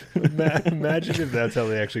 Imagine if that's how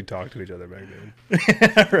they actually talked to each other back then.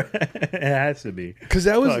 It has to be. Because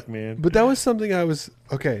that was, fuck, man. But that was something I was,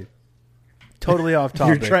 okay, totally off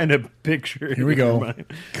topic. You're trying to picture. Here we go.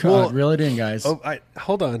 God, reel it in, guys.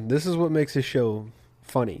 Hold on. This is what makes this show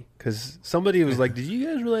funny. Because somebody was like, did you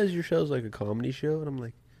guys realize your show's like a comedy show? And I'm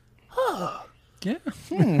like, oh. Yeah.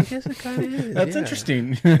 I guess it kind of is. That's yeah.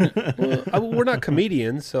 interesting. Well, we're not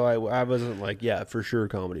comedians, so I wasn't like, yeah, for sure,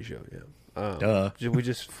 comedy show. Yeah, Duh. We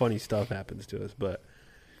just funny stuff happens to us. But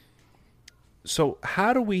so,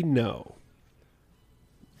 how do we know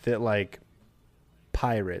that, like,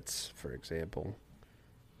 pirates, for example?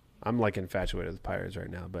 I'm like infatuated with pirates right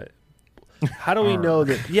now, but How do we know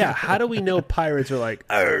that? Yeah, how do we know pirates are like,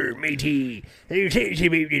 "Arr, matey"?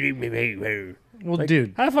 Well, Like,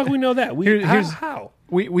 dude, how the fuck we know that? How?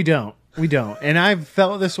 we don't. And I've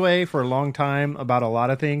felt this way for a long time about a lot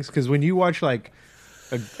of things, because when you watch like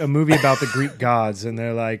a movie about the Greek gods and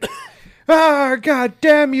they're like, "Ah, god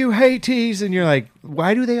damn you, Hades," and you're like,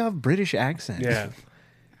 why do they have British accents? Yeah.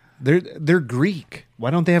 They're Greek.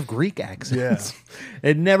 Why don't they have Greek accents? Yeah.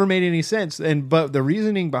 It never made any sense. But the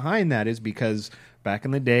reasoning behind that is because back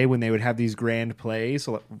in the day when they would have these grand plays,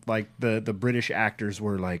 like the British actors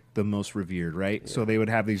were like the most revered, right? Yeah. So they would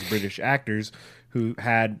have these British actors who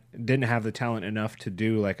didn't have the talent enough to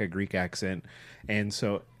do like a Greek accent. And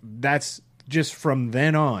so that's just from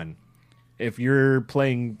then on. If you're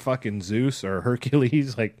playing fucking Zeus or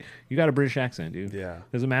Hercules, like, you got a British accent, dude. Yeah.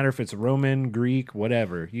 Doesn't matter if it's Roman, Greek,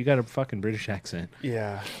 whatever. You got a fucking British accent.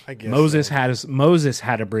 Yeah, I guess Moses so.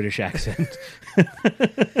 had a British accent.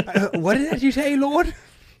 What did you say, Lord?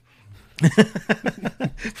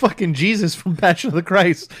 Fucking Jesus from Passion of the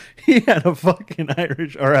Christ. He had a fucking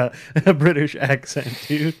Irish or a British accent,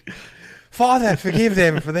 dude. Father, forgive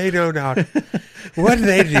them, for they know not what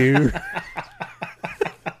they do.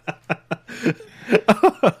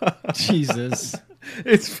 Jesus.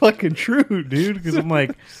 It's fucking true, dude. Because I'm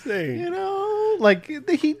like, Insane. you know, like,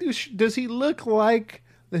 does he look like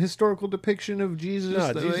the historical depiction of Jesus?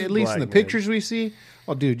 No, Jesus at is least black, in the man. pictures we see.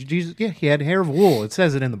 Oh, dude, Jesus, yeah, he had hair of wool. It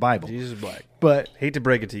says it in the Bible. Jesus is black. But Hate to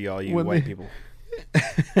break it to y'all, you When white they- people.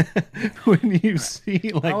 when you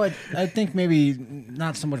see like I think maybe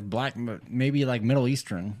not so much black, but maybe like Middle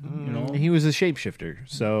Eastern. You know, he was a shapeshifter,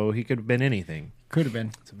 so he could have been anything. could have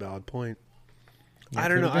been. It's a valid point. I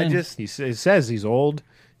don't know. could've been. It says he's old,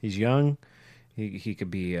 he's young. He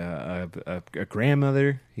could be a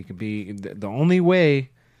grandmother. He could be the only way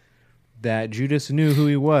that Judas knew who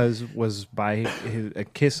he was by a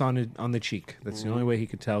kiss on the cheek. That's the only way he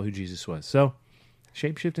could tell who Jesus was. So,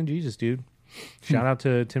 shapeshifting Jesus, dude. Shout out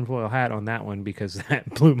to Tinfoil Hat on that one, because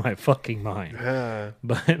that blew my fucking mind.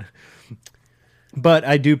 But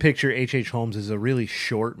I do picture H.H. Holmes as a really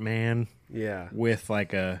short man Yeah. with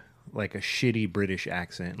like a shitty British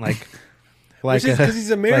accent, like Which is because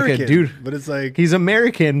he's American. like a dude. But it's like, He's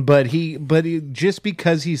American, but he just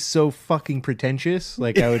because he's so fucking pretentious,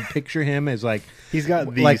 like I would picture him as like he's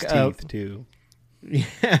got these like, teeth, too.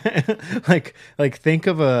 yeah, like think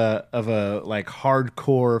of a like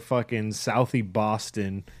hardcore fucking Southie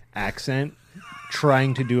Boston accent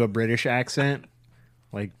trying to do a British accent.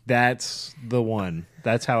 Like, that's the one.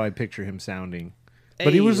 That's how I picture him sounding.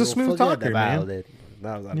 But he was a smooth talker, man.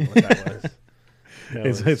 That was, I don't know what that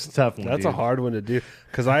was. It's a tough one. That's dude. a hard one to do.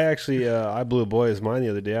 Because I actually, I blew a boy's mind the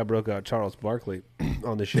other day. I broke out Charles Barkley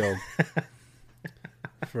on the show.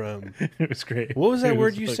 From It was great. what was that It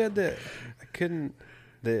word you like- said that I couldn't,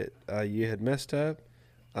 that you had messed up?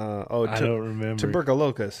 I don't remember.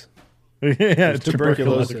 Tuberculosis. Yeah,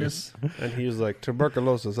 Tuberculosis. And he was like,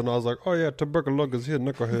 tuberculosis. And I was like, oh yeah, tuberculosis. He's a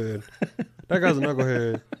knucklehead. That guy's a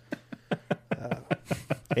knucklehead.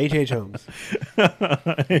 H.H. Holmes.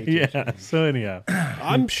 Yeah. So anyhow,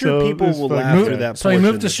 I'm sure So people this will fucking laugh guy- through that. So he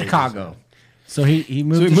portion moved to that they Chicago. just So he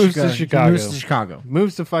moved, he moves to He Chicago. moves to Chicago.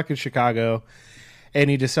 moves to fucking Chicago, and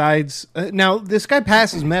he decides. Now this guy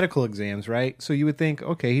passes medical exams, right? So you would think,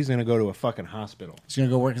 okay, he's going to go to a fucking hospital. He's gonna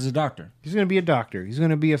go work as a doctor. He's going to be a doctor. He's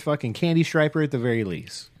going to be a fucking candy striper at the very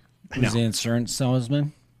least. He's an insurance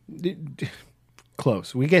salesman.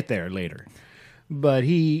 Close. We get there later, but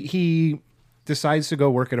he decides to go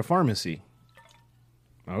work at a pharmacy.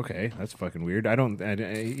 Okay, that's fucking weird.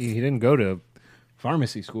 He didn't go to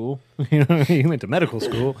pharmacy school. You know, he went to medical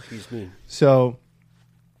school. Excuse me. So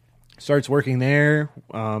starts working there.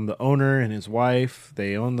 The owner and his wife,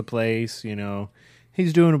 they own the place. You know,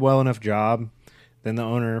 he's doing a well enough job. Then the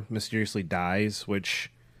owner mysteriously dies,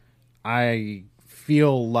 which I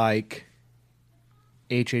feel like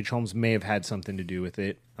H.H. Holmes may have had something to do with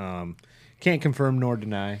it. Can't confirm nor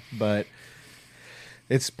deny, but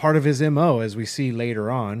it's part of his MO, as we see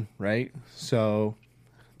later on, right? So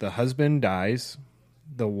the husband dies.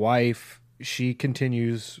 The wife, she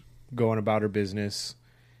continues going about her business.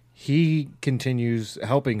 He continues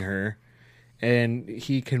helping her, and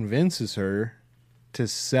he convinces her to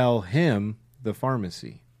sell him the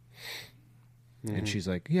pharmacy. And she's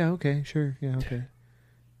like, yeah, okay, sure, yeah, okay.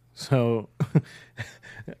 So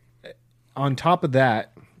on top of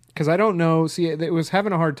that, because I don't know, see, it was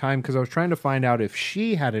having a hard time because I was trying to find out if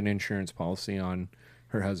she had an insurance policy on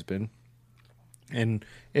her husband and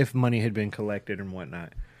if money had been collected and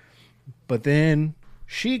whatnot. But then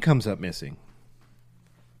she comes up missing.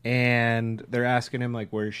 And they're asking him, like,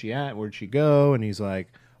 where's she at? Where'd she go? And he's like,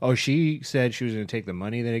 Oh, she said she was going to take the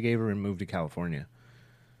money that I gave her and move to California.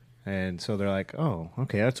 And so they're like, oh,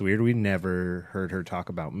 okay, that's weird. We never heard her talk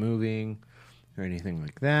about moving or anything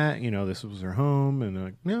like that. This was her home. And they're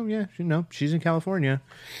like, no, yeah, she's in California.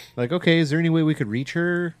 Like, okay, is there any way we could reach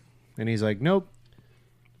her? And he's like, nope.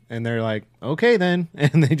 And they're like, okay, then.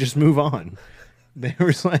 And they just move on. There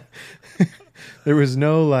was like, there was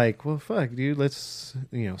no like, well, fuck, dude, let's,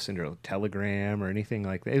 send her a telegram or anything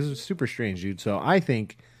like that. It was super strange, dude. So I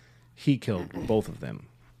think he killed both of them.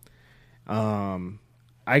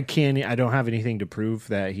 I don't have anything to prove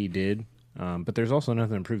that he did, but there's also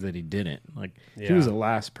nothing to prove that he didn't. Like, he was the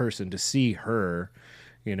last person to see her,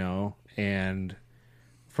 and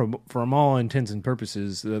from all intents and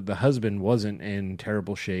purposes, the husband wasn't in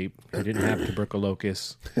terrible shape. He didn't have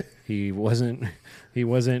tuberculosis. He wasn't,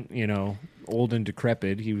 old and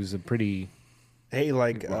decrepit. He was a pretty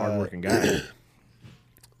hardworking guy.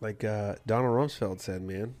 Like Donald Rumsfeld said,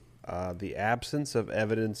 man, the absence of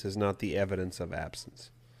evidence is not the evidence of absence.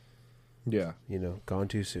 Yeah. Gone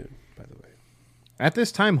too soon, by the way. At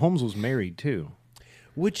this time, Holmes was married, too.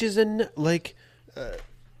 Which is,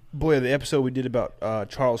 boy, the episode we did about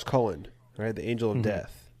Charles Cullen, right, the Angel of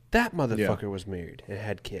Death, that motherfucker was married and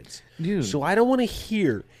had kids. Dude. So I don't want to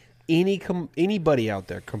hear anybody out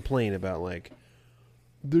there complain about, like,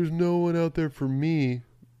 there's no one out there for me.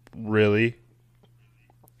 Really?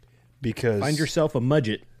 Because... Find yourself a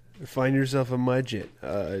mudget.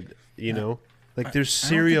 Like, there's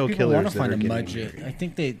serial killers that are getting married. I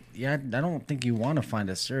think I don't think you want to find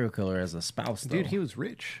a serial killer as a spouse, though. Dude, he was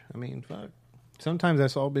rich. I mean, fuck. Sometimes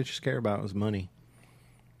that's all bitches care about is money.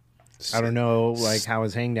 I don't know, like, how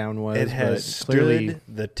his hang down was. It has stood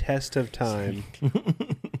the test of time.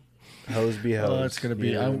 Hose be hose. Oh, it's gonna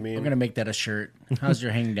be. I'm gonna make that a shirt. How's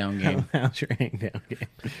your hang down game? How's your hang down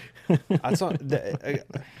game? I saw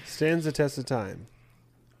stands the test of time.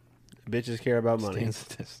 Bitches care about money. Stands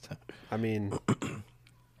the test of time. I mean,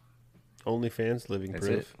 OnlyFans, living That's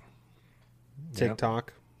proof. It.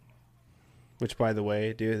 TikTok, which, by the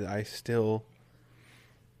way, dude, I still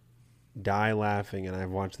die laughing, and I've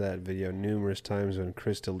watched that video numerous times when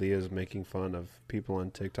Chris D'Elia is making fun of people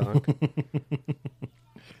on TikTok.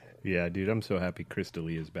 Yeah, dude, I'm so happy Chris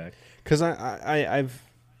D'Elia is back. Because I've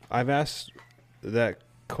asked that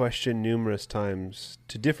question numerous times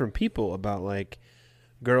to different people about, like,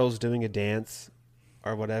 girls doing a dance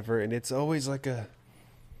or whatever, and it's always like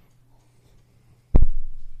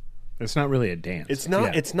it's not really a dance. It's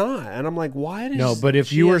not. Yeah. It's not. And I'm like, why does... No, but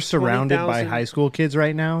if you were surrounded by high school kids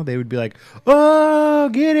right now, they would be like, oh,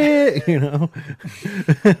 get it,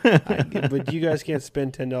 But you guys can't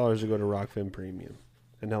spend $10 to go to Rockfin Premium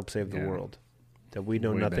and help save the world that we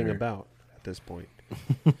know nothing about at this point.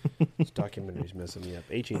 This documentary's messing me up.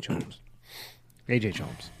 H.H. Holmes. H.H.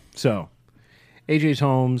 Holmes. So, H.H.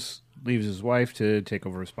 Holmes leaves his wife to take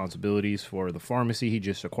over responsibilities for the pharmacy he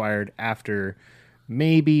just acquired after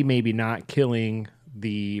maybe not killing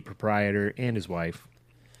the proprietor and his wife.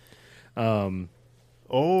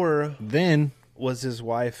 Or then was his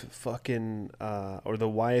wife fucking, or the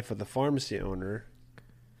wife of the pharmacy owner,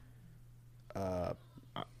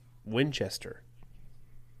 Winchester.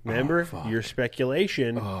 Remember? Your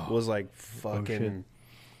speculation was like fucking...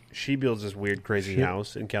 she builds this weird, crazy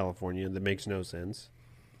house in California that makes no sense.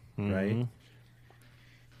 Right?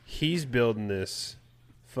 He's building this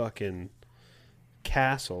fucking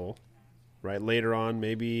castle, right? Later on,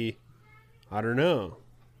 maybe, I don't know.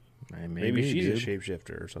 Maybe she's a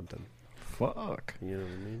shapeshifter or something. Fuck. You know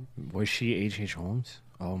what I mean? Was she H.H. Holmes?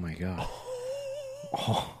 Oh my god.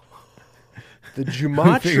 The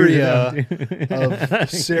gematria of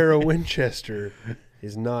Sarah Winchester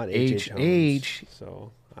is not H.H. Holmes. H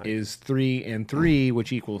So is 3 and 3,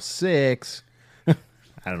 which equals 6.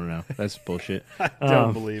 I don't know. That's bullshit. I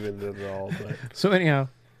don't believe in it at all. But. So anyhow,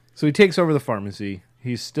 so he takes over the pharmacy.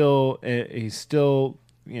 He's still, it's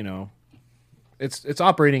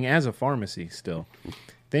operating as a pharmacy still.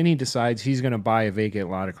 Then he decides he's going to buy a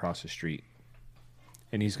vacant lot across the street,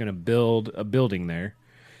 and he's going to build a building there,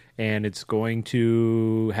 and it's going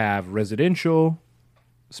to have residential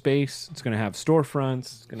space. It's going to have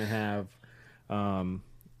storefronts. It's going to have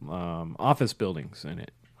office buildings in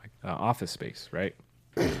it, like office space, right?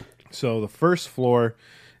 So the first floor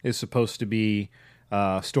is supposed to be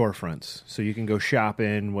storefronts, so you can go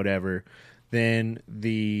shopping, whatever. Then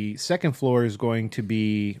the second floor is going to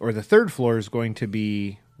be, or the third floor is going to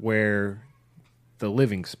be where the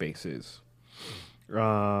living space is,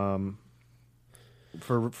 for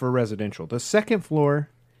residential. The second floor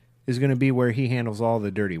is going to be where he handles all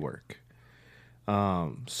the dirty work.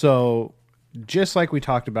 So just like we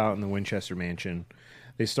talked about in the Winchester Mansion,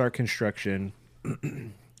 they start construction.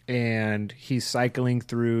 and he's cycling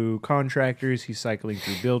through contractors, he's cycling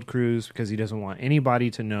through build crews because he doesn't want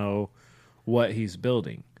anybody to know what he's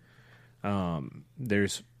building.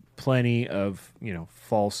 There's plenty of,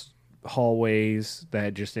 false hallways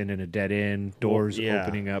that just end in a dead end, doors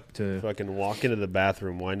opening up to fucking walk into the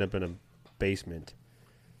bathroom, wind up in a basement.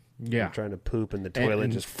 Yeah. You're trying to poop in the toilet,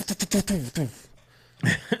 And- just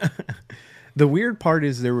The weird part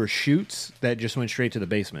is there were chutes that just went straight to the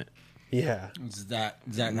basement. yeah. Is that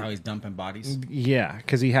how he's dumping bodies? Yeah,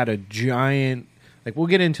 because he had a giant. Like, we'll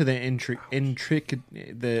get into the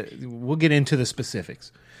we'll get into the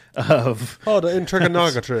specifics of. Oh, the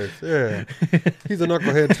intrigonogatrix. Yeah, he's a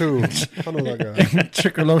knucklehead too. I know that guy.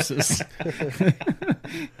 Tricholosis.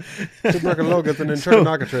 Tuberculosis and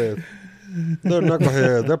intrigonogatrix. They're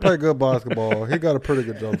knuckleheads. They play good basketball. He got a pretty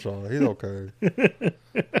good jump shot. He's okay.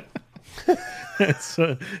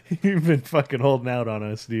 So, you've been fucking holding out on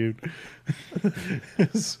us, dude.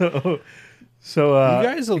 so You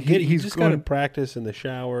guys will get. You he's just going gotta practice in the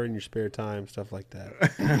shower in your spare time, stuff like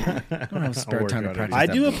that. I don't have spare work time to on it. practice. I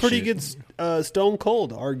that do a bullshit. pretty good Stone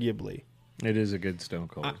Cold, arguably. It is a good Stone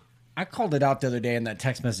Cold. I called it out the other day in that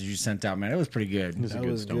text message you sent out, man. It was pretty good. That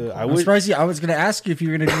was Stone good. Cold. I I'm wish surprised I was going to ask you if you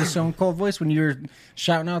were going to do the Stone Cold voice when you were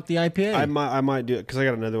shouting out the IPA. I might do it because I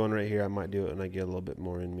got another one right here. I might do it when I get a little bit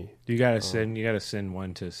more in me. You gotta send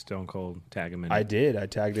one to Stone Cold. Tag him in. I did. I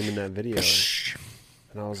tagged him in that video,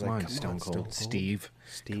 and I was Come like, on, Stone Cold. Steve.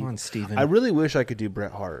 Steve. Come on, Steven. I really wish I could do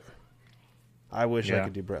Bret Hart. I wish I Yeah.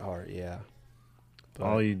 could do Bret Hart. Yeah. But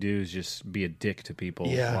All you do is just be a dick to people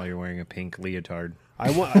Yeah. while you're wearing a pink leotard. I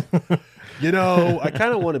want, I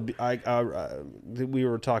kind of want to be. We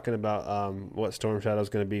were talking about what Storm Shadow is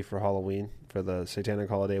going to be for Halloween for the satanic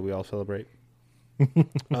holiday we all celebrate.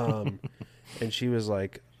 And she was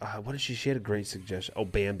like, "What did she? She had a great suggestion. Oh,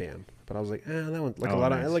 Bam Bam." But I was like, that one like a Oh, lot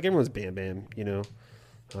nice. of like everyone's Bam Bam,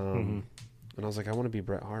 And I was like, I want to be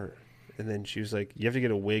Bret Hart. And then she was like, "You have to get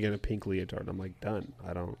a wig and a pink leotard." I'm like, done.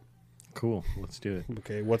 I don't. Cool. Let's do it.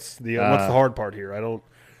 Okay, what's the hard part here? I don't.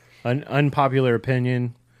 Unpopular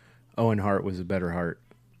opinion: Owen Hart was a better Hart.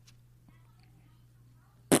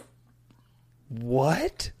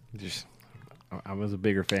 What? Just, I was a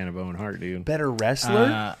bigger fan of Owen Hart, dude. Better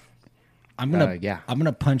wrestler? I'm gonna yeah. I'm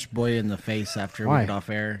gonna punch Boy in the face after Why? we get off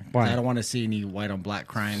air. 'Cause Why? I don't want to see any white on black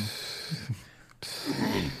crime.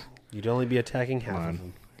 You'd only be attacking half of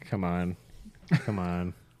them. Come on.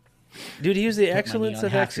 Dude, he was the excellence on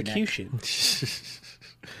of half your neck. execution.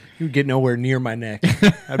 You get nowhere near my neck.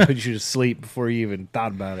 I'd put you to sleep before you even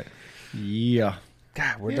thought about it. Yeah.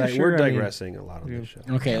 God, we're Yeah, sure, we're I mean- digressing a lot on this show.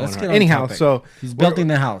 Okay, let's get on Anyhow, topic. so he's building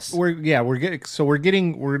the house. We're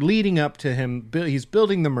leading up to him. He's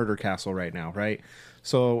building the murder castle right now, right?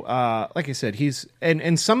 So, like I said, he's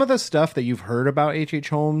and some of the stuff that you've heard about H.H.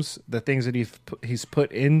 Holmes, the things that he's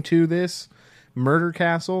put into this murder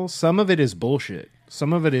castle, some of it is bullshit.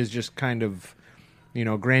 Some of it is just kind of,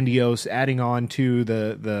 grandiose, adding on to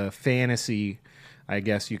the fantasy, I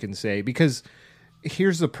guess you can say. Because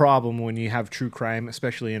here's the problem when you have true crime,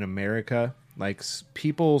 especially in America. Like,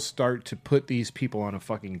 people start to put these people on a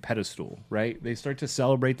fucking pedestal, right? They start to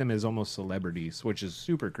celebrate them as almost celebrities, which is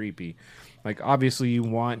super creepy. Like, obviously, you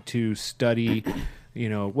want to study,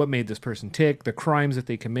 what made this person tick, the crimes that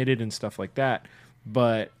they committed and stuff like that.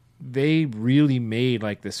 But they really made,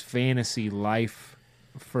 like, this fantasy life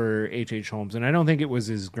for H.H. Holmes. And I don't think it was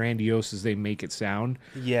as grandiose as they make it sound.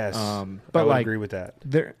 Yes, But I would like, agree with that.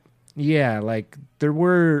 There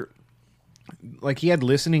were, like, he had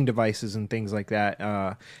listening devices and things like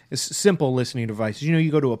that. It's simple listening devices.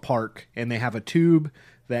 You go to a park and they have a tube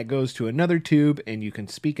that goes to another tube, and you can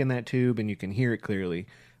speak in that tube and you can hear it clearly.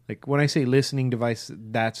 Like, when I say listening device,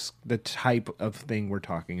 that's the type of thing we're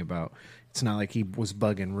talking about. It's not like he was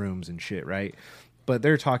bugging rooms and shit, right? But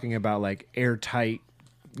they're talking about, like, airtight,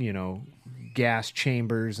 gas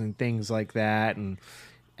chambers and things like that, and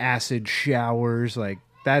acid showers. Like,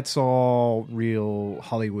 that's all real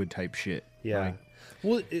Hollywood type shit. Yeah. Like,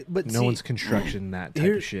 Well, but no one's construction that type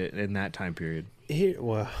here- of shit in that time period.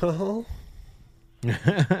 Well,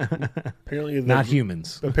 apparently Not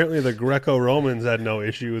humans. Apparently, the Greco-Romans had no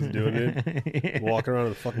issue with doing it, walking around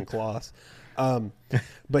with fucking cloths.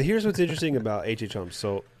 But here's what's interesting about H.H. Holmes.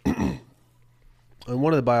 So, on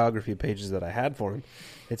one of the biography pages that I had for him,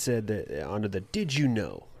 it said that under the "Did you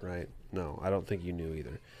know?" Right? No, I don't think you knew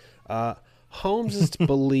either. Holmes is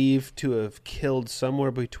believed to have killed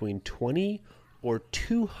somewhere between 20 or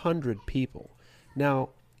 200 people. Now,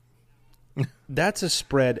 that's a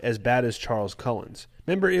spread as bad as Charles Cullen's.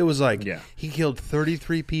 Remember, it was like he killed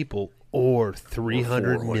 33 people or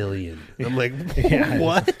 300 million. I'm like,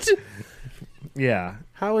 what? Yeah.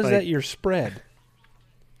 How is Like, that your spread?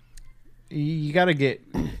 you got to get.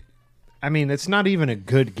 I mean, it's not even a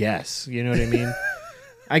good guess. You know what I mean?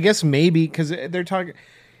 I guess maybe because they're talking.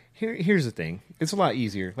 Here's the thing. It's a lot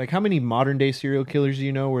easier. Like, how many modern day serial killers do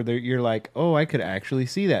you know where you're like, oh, I could actually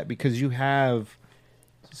see that because you have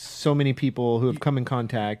so many people who have come in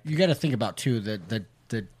contact. You got to think about too that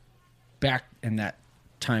the back in that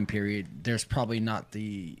time period, there's probably not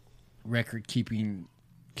the record keeping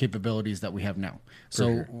capabilities that we have now.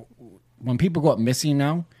 So when people go up missing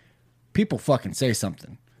now, people fucking say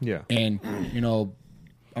something. Yeah. And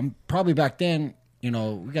I'm probably back then. We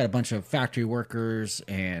got a bunch of factory workers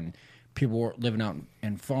and people living out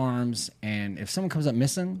in farms. And if someone comes up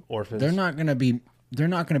missing, Orphans. they're not gonna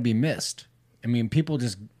be missed. I mean, people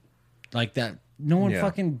just like that. No one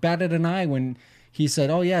fucking batted an eye when he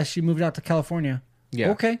said, "Oh yeah, she moved out to California."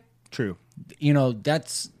 Yeah. Okay. True.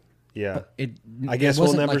 That's Yeah. it. I guess it we'll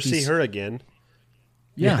wasn't never like see he's- her again.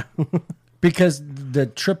 Yeah. Because the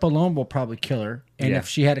trip alone will probably kill her, and Yeah. if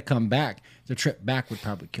she had to come back, the trip back would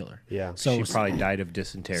probably kill her. Yeah. So She probably died of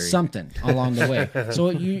dysentery. something along the way. So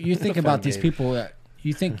you think about these people that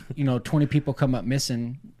you think 20 people come up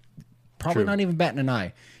missing, probably True. not even batting an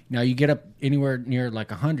eye. Now you get up anywhere near like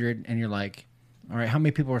 100, and you're like, all right, how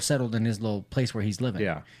many people are settled in his little place where he's living?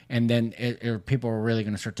 Yeah. And then people are really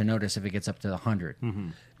going to start to notice if it gets up to 100.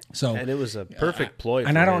 So And it was a perfect ploy.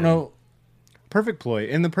 and for I don't him. know. Perfect ploy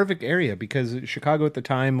in the perfect area because Chicago at the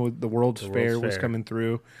time with the World's Fair was Fair. coming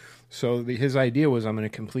through. So his idea was, I'm going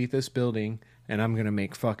to complete this building and I'm going to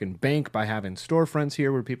make fucking bank by having storefronts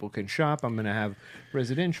here where people can shop. I'm going to have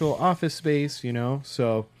residential office space,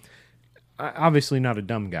 So obviously not a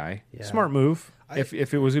dumb guy. Yeah. Smart move. If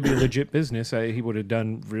it was going to be a legit business, he would have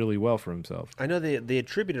done really well for himself. I know they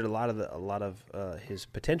attributed a lot of his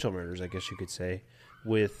potential murders, I guess you could say,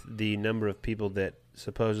 with the number of people that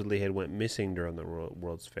supposedly had went missing during the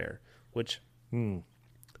World's Fair. Which,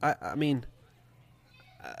 I mean,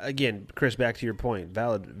 again, Chris, back to your point,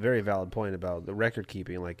 very valid point about the record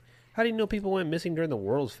keeping. Like, how do you know people went missing during the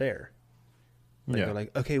World's Fair? They're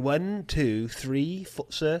like, okay, 1, 2, 3, 4,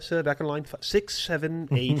 sir, back in line, 5, 6, 7,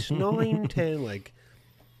 8, 9, 10. Like,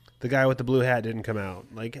 the guy with the blue hat didn't come out.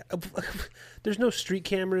 Like, there's no street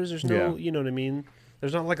cameras. There's no, you know what I mean?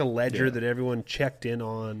 There's not like a ledger that everyone checked in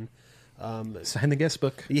on. Sign the guest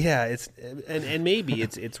book. Yeah, it's and maybe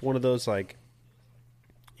it's one of those like,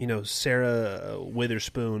 Sarah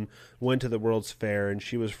Witherspoon went to the World's Fair and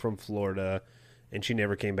she was from Florida, and she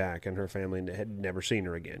never came back, and her family had never seen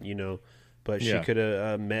her again. But she could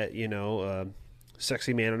have met a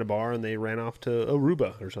sexy man in a bar, and they ran off to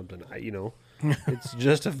Aruba or something. It's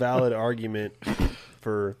just a valid argument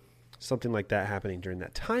for something like that happening during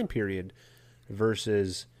that time period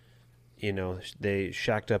versus, they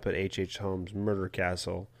shacked up at H.H. Holmes' murder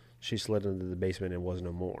castle. She slid into the basement and was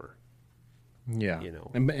no more. Yeah.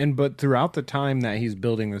 But throughout the time that he's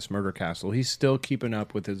building this murder castle, he's still keeping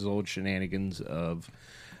up with his old shenanigans of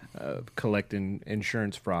collecting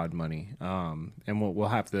insurance fraud money. And we'll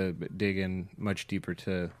have to dig in much deeper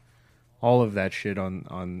to all of that shit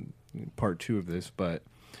on part 2 of this, but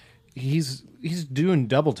he's doing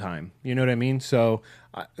double time. You know what I mean? So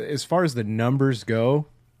as far as the numbers go,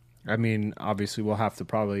 I mean, obviously we'll have to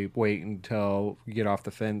probably wait until we get off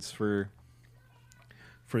the fence for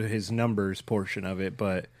his numbers portion of it,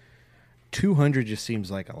 but 200 just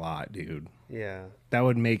seems like a lot, dude. Yeah. That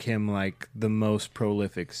would make him like the most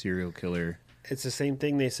prolific serial killer. It's the same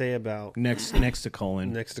thing they say about Next to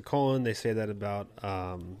Colin. Next to Colin, they say that about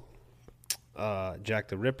Jack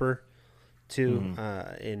the Ripper, too.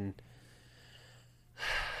 In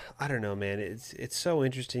I don't know, man. It's so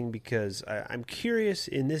interesting because I'm curious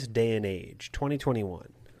in this day and age,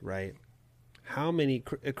 2021, right? How many,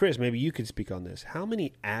 Chris? Maybe you could speak on this. How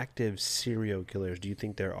many active serial killers do you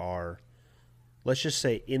think there are? Let's just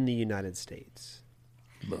say in the United States.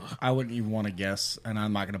 I wouldn't even want to guess, and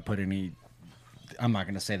I'm not going to put any. I'm not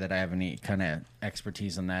going to say that I have any kind of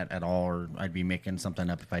expertise in that at all, or I'd be making something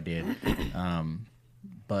up if I did.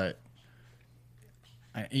 But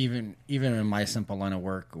even in my simple line of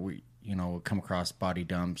work, we come across body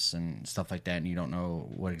dumps and stuff like that, and you don't know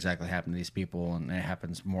what exactly happened to these people, and it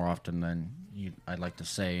happens more often than I'd like to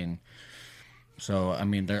say. And so, I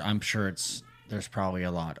mean, I'm sure there's probably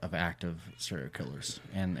a lot of active serial killers,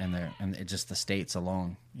 and it just the states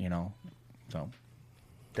alone, So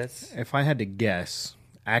That's If I had to guess,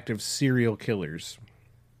 active serial killers.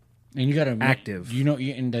 and you got to Active.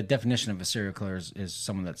 And the definition of a serial killer is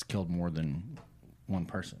someone that's killed more than one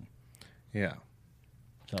person. Yeah.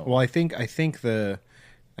 So Well, I think the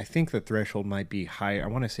threshold might be higher. I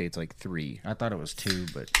want to say it's like 3. I thought it was 2,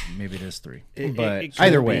 but maybe it is 3. But it could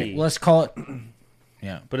either way, be. Let's call it.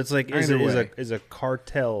 Yeah, But it's like Either way. is a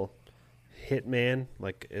cartel hitman?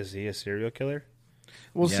 Like, is he a serial killer?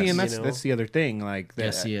 Well, see, Yes. and You know? that's the other thing. Like, that,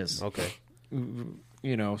 Yes, he is. Okay.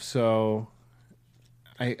 you know, so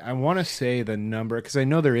I want to say the number because I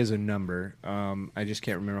know there is a number. I just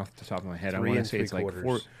can't remember off the top of my head. I 3 want to say it's like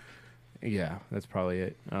 4. Yeah, that's probably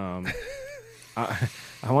it. I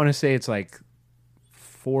want to say it's like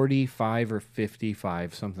 45 or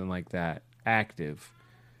 55, something like that, active.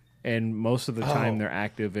 And most of the time they're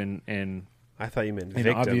active in I thought you meant And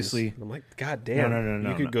victims. obviously- I'm like, God damn.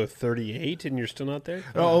 No, You could go 38 and you're still not there?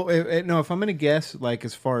 no, if I'm going to guess, like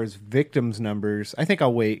as far as victims numbers, I think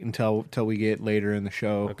I'll wait until we get later in the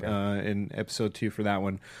show, Okay. in episode 2 for that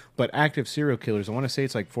one. But active serial killers, I want to say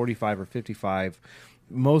it's like 45 or 55.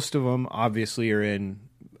 Most of them obviously are in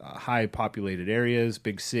high populated areas,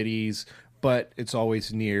 big cities, but it's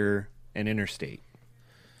always near an interstate,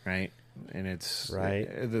 right? And it's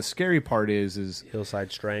Right. The scary part is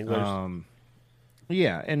Hillside Stranglers.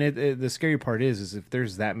 yeah, and the scary part is if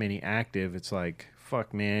there's that many active, it's like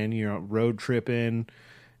fuck, man, you're road tripping,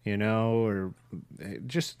 you know, or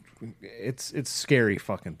it's scary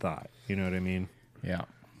fucking thought. You know what I mean? Yeah.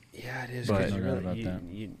 Yeah, it is. But- 'Cause you, No doubt really, about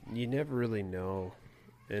you, that. you never really know.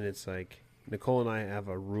 And it's like, Nicole and I have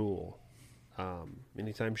a rule.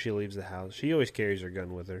 Anytime she leaves the house, she always carries her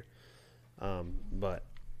gun with her. But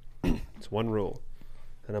it's one rule.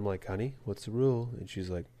 And I'm like, honey, what's the rule? And she's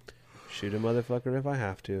like, shoot a motherfucker if I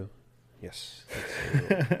have to. Yes, that's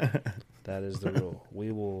the rule. That is the rule.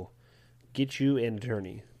 We will get you an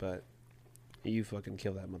attorney, but you fucking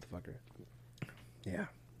kill that motherfucker. Yeah.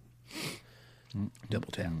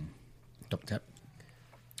 Double tap. Double tap.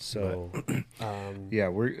 So, Yeah,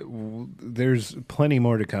 there's plenty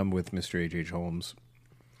more to come with Mr. H.H. Holmes.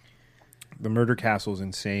 The Murder Castle is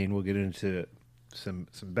insane. We'll get into some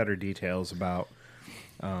better details about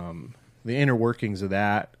the inner workings of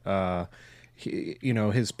that.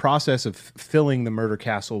 His process of filling the Murder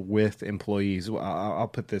Castle with employees. I'll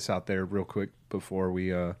put this out there real quick before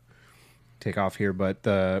we take off here.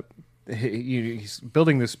 But he's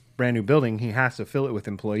building this brand new building. He has to fill it with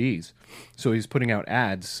employees. So he's putting out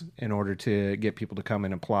ads in order to get people to come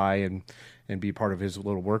and apply and be part of his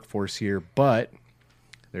little workforce here. But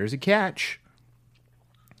there's a catch.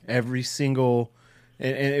 Every single...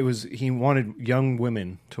 And it was, he wanted young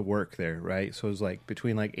women to work there, right? So it was like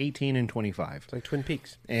between like 18 and 25. it's like Twin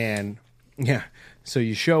Peaks. And yeah, so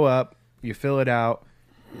you show up, you fill it out,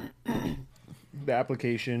 the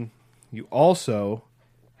application. You also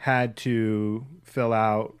had to fill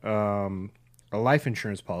out a life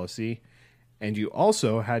insurance policy, and you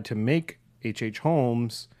also had to make H.H.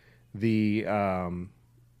 Holmes the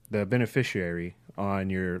beneficiary on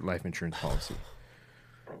your life insurance policy.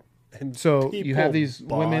 And So you have people these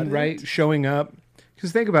bought women, it? right, showing up.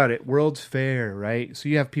 Because think about it, World's Fair, right? So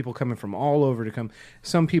you have people coming from all over to come.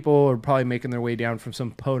 Some people are probably making their way down from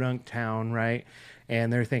some podunk town, right?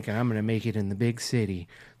 And they're thinking, I'm going to make it in the big city.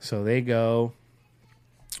 So they go,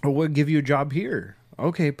 oh, we'll give you a job here.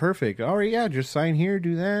 Okay, perfect. All right, yeah, just sign here,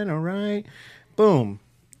 do that. All right. Boom.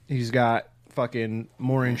 He's got fucking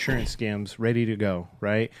more insurance scams ready to go,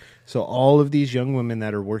 right? So all of these young women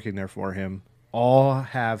that are working there for him all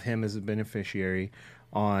have him as a beneficiary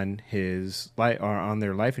on his or on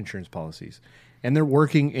their life insurance policies, and they're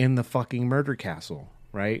working in the fucking murder castle,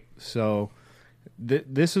 right? So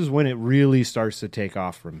this is when it really starts to take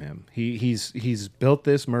off from him. He's built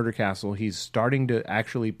this murder castle. He's starting to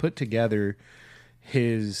actually put together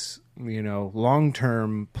his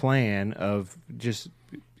long-term plan of just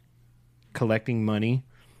collecting money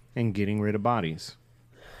and getting rid of bodies.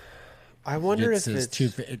 I wonder Gets if his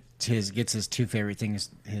it's... gets his two favorite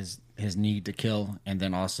things: his need to kill, and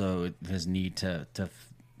then also his need to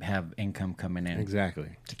have income coming in Exactly.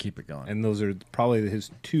 to keep it going. And those are probably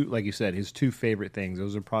his two, like you said, his two favorite things.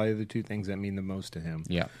 Those are probably the two things that mean the most to him.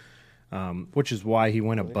 yeah, Which is why he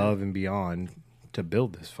went above and beyond to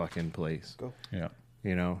build this fucking place. yeah.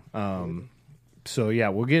 So yeah,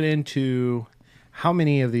 we'll get into how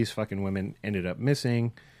many of these fucking women ended up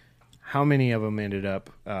missing, how many of them ended up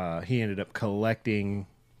he ended up collecting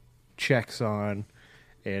checks on,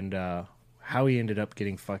 and how he ended up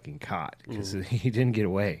getting fucking caught because he didn't get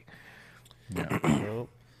away. Well,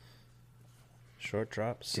 short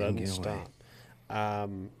drop, sudden get stop.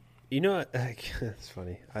 away. It's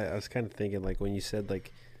funny. I was kind of thinking, like, when you said,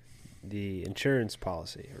 like, the insurance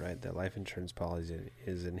policy, right? That life insurance policy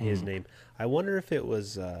is in his name. I wonder if it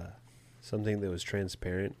was something that was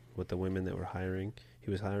transparent with the women that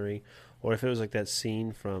he was hiring, or if it was like that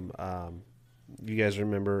scene from, you guys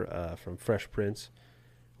remember from Fresh Prince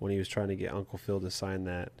when he was trying to get Uncle Phil to sign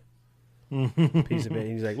that piece of paper.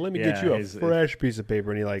 He's like, let me get you a fresh piece of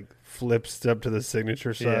paper. And he like flips up to the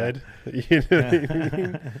signature side. You know what I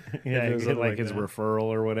mean? Yeah, he like his that. referral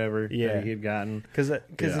or whatever that he had gotten. Because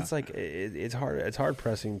it's like, it's hard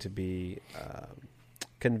pressing to be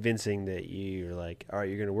convincing that you're like, all right,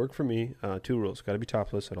 you're going to work for me. 2 rules. Got to be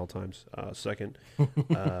topless at all times. Second,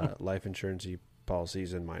 life insurance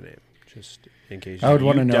policies in my name. Just in case I would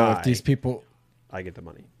want to you know die, if these people, I get the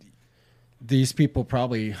money. these people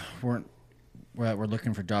probably weren't, were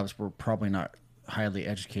looking for jobs, were probably not highly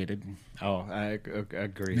educated. Oh, I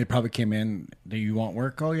agree. They probably came in, do you want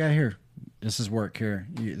work? Oh, yeah, here. This is work here.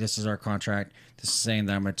 This is our contract. This is saying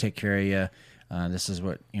that I'm going to take care of you. This is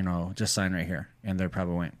what, just sign right here. And they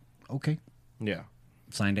probably went, okay. Yeah.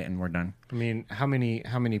 Signed it and we're done. I mean, how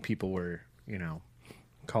many people were,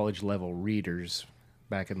 college level readers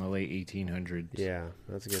back in the late 1800s? Yeah,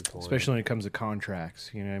 that's a good point. Especially when it comes to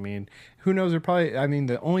contracts, you know what I mean? Who knows?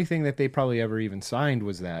 The only thing that they probably ever even signed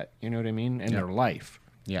was that, you know what I mean? In their life.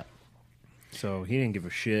 Yeah. So he didn't give a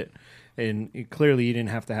shit. And clearly you didn't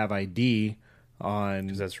have to have ID on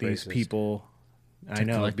these racist. people. I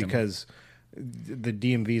know, because the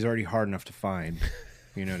DMV is already hard enough to find.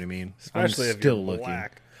 You know what I mean? Especially I'm if still you're looking.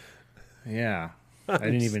 black. Yeah. I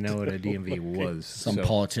didn't even know what a DMV was. Some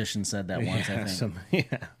politician said that once, I think.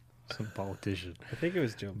 Some politician. I think it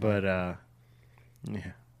was Joe Biden. But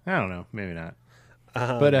yeah, I don't know, maybe not.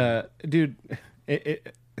 But dude,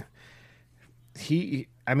 he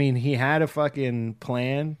had a fucking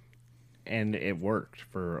plan, and it worked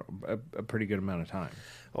for a pretty good amount of time.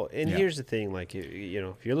 Oh, and here's the thing: like,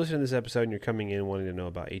 if you're listening to this episode and you're coming in wanting to know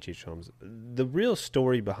about H.H. Holmes, the real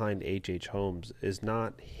story behind H.H. Holmes is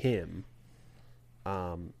not him.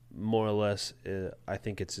 More or less, I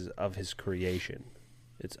think it's of his creation.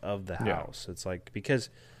 It's of the house. It's like, because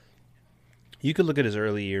you could look at his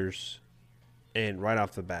early years, and right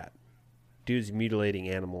off the bat, dude's mutilating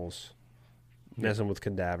animals, messing with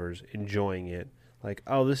cadavers, enjoying it. Like,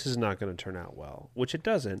 oh, this is not going to turn out well, which it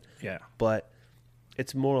doesn't. Yeah, but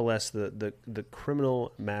it's more or less the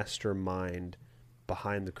criminal mastermind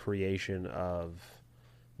behind the creation of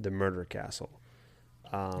the murder castle.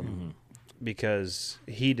 Because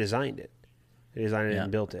he designed it. He designed it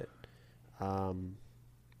and built it.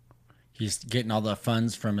 He's getting all the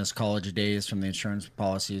funds from his college days, from the insurance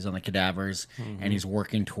policies on the cadavers, and he's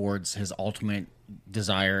working towards his ultimate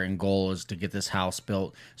desire and goal is to get this house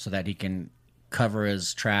built so that he can cover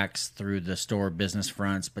his tracks through the store business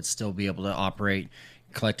fronts, but still be able to operate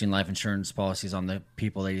collecting life insurance policies on the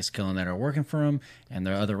people that he's killing that are working for him, and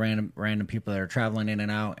the other random people that are traveling in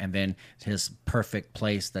and out, and then his perfect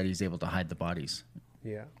place that he's able to hide the bodies.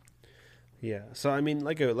 Yeah. So I mean,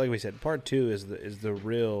 like we said, part 2 is the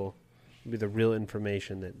real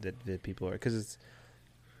information that people are, because it's.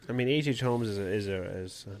 I mean, H.H. Holmes is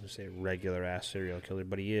I'm gonna say regular ass serial killer,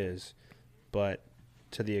 but he is. But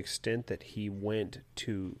to the extent that he went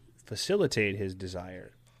to facilitate his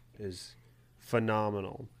desire is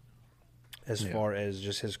phenomenal as far as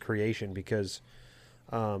just his creation, because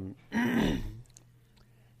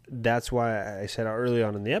that's why I said early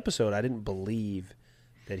on in the episode I didn't believe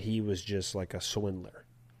that he was just like a swindler.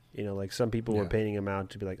 Like some people were painting him out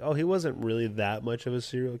to be like, oh, he wasn't really that much of a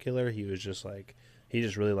serial killer. He was just like, he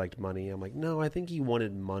just really liked money. I'm like, no, I think he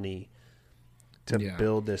wanted money to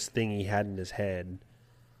build this thing he had in his head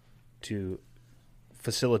to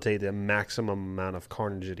facilitate the maximum amount of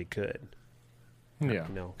carnage that he could. Yeah,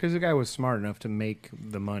 because the guy was smart enough to make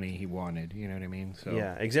the money he wanted. You know what I mean? So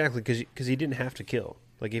yeah, exactly. Because he didn't have to kill.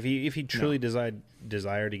 Like if he truly desired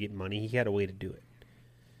to get money, he had a way to do it.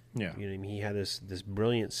 Yeah, you know what I mean? He had this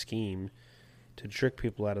brilliant scheme to trick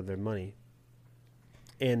people out of their money.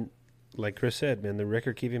 And like Chris said, man, the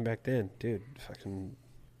record keeping back then, dude, fucking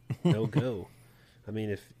no go. I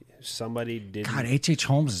mean, if somebody did, God, H.H.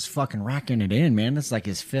 Holmes is fucking racking it in, man. It's like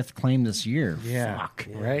his 5th claim this year. Yeah, Fuck.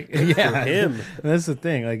 right? Yeah, him. That's the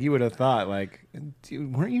thing. Like, you would have thought, like,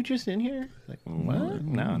 dude, weren't you just in here? Like, what?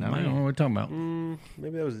 No, I don't know what we're talking about.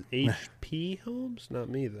 Maybe that was H.P. Holmes, not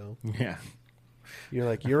me though. Yeah, you're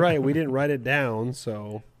like, you're right. We didn't write it down,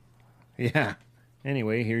 so yeah.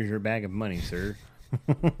 Anyway, here's your bag of money, sir.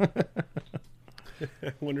 I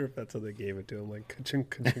wonder if that's how they gave it to him, like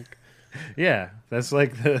ka-chunk, ka-chunk. Yeah, that's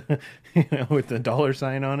like the, with the dollar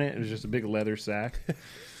sign on it. It was just a big leather sack.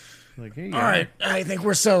 Like, hey, all right, I think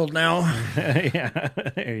we're settled now. Yeah,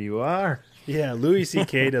 there you are. Yeah, Louis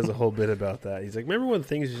C.K. does a whole bit about that. He's like, remember when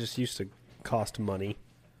things just used to cost money?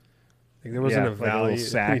 Like there wasn't a value. Like a little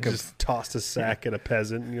sack you just tossed a sack at a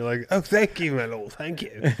peasant, and you're like, "Oh, thank you, my lord, thank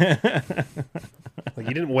you." Like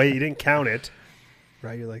you didn't count it.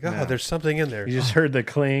 right? You're like, oh, there's something in there. You just heard the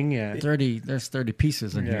cling. Yeah. There's 30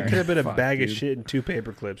 pieces in Yeah. here. Could have been a Fuck, bag of dude. shit and 2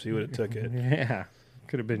 paper clips. He would have took it. Yeah.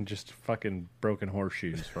 Could have been just fucking broken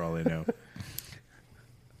horseshoes for all they know.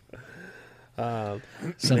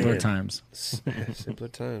 Simpler Man. times. Simpler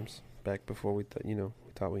times. Back before we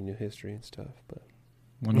thought we knew history and stuff, but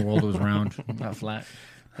When the world was round, not flat.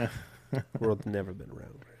 the world's never been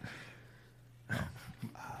around.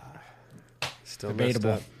 Still Debatable.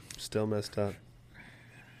 messed up. Still messed up.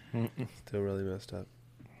 Still really messed up.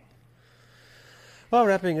 Well,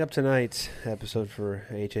 wrapping up tonight's episode for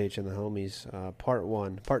HH and the Homies, part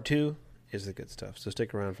 1. Part 2 is the good stuff, so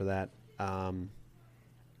stick around for that.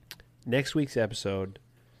 Next week's episode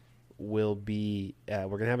will be, we're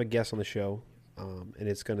going to have a guest on the show, and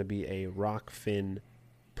it's going to be a Rockfin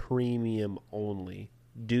premium only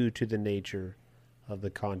due to the nature of the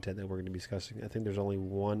content that we're going to be discussing. I think there's only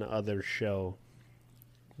one other show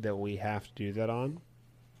that we have to do that on.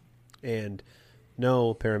 And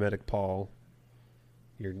no, Paramedic Paul,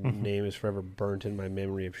 your name is forever burnt in my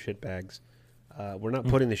memory of shitbags. We're not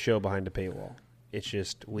putting the show behind a paywall. It's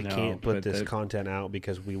just we No, can't put but this the- content out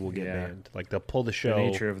because we will get Yeah. banned. Like they'll pull the The show.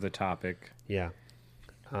 nature of the topic Yeah.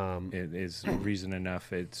 it is reason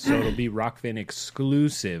enough. So it'll be Rockfin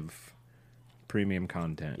exclusive premium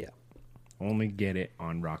content. Yeah. Only get it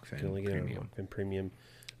on Rockfin You can only get it on Premium. Rockfin Premium.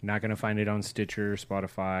 Not going to find it on Stitcher,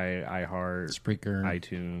 Spotify, iHeart, Spreaker.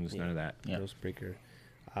 iTunes, none of that. Yeah. No Spreaker.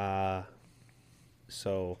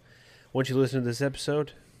 So once you listen to this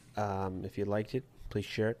episode, if you liked it, please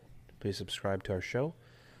share it. Please subscribe to our show.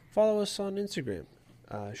 Follow us on Instagram.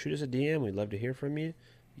 Shoot us a DM. We'd love to hear from you.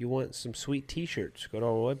 You want some sweet t-shirts, go to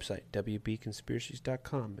our website,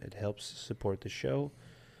 wbconspiracies.com. It helps support the show.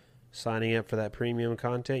 Signing up for that premium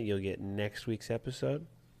content, you'll get next week's episode,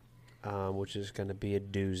 which is going to be a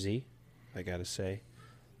doozy, I got to say.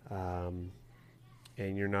 And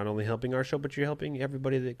you're not only helping our show, but you're helping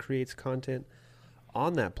everybody that creates content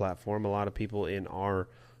on that platform. A lot of people in our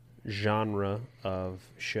genre of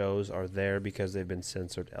shows are there because they've been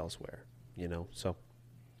censored elsewhere, so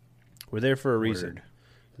we're there for a reason. Word.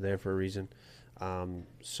 We're there for a reason.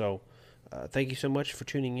 Thank you so much for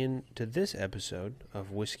tuning in to this episode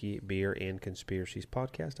of Whiskey, Beer, and Conspiracies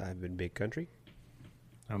podcast. I've been Big Country,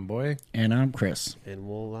 I'm Boy. And I'm Chris. and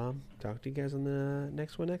we'll talk to you guys on the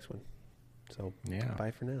next one. So Yeah.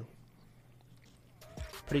 bye for now.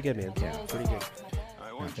 Pretty good, man. Yeah, pretty good.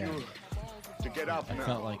 I want you to get up I now.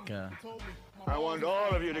 felt like I want all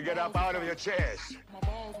of you to get up out of your chairs.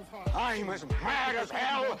 I'm as mad as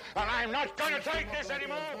hell, and I'm not going to take this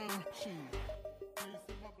anymore.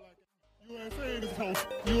 USA in this house.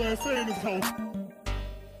 USA in this house.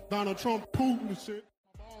 Donald Trump, Putin and shit.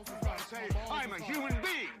 I say I'm a human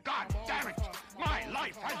being. God damn it. My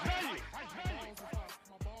life has value.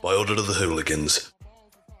 By order of the hooligans,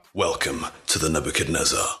 welcome to the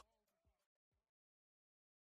Nebuchadnezzar.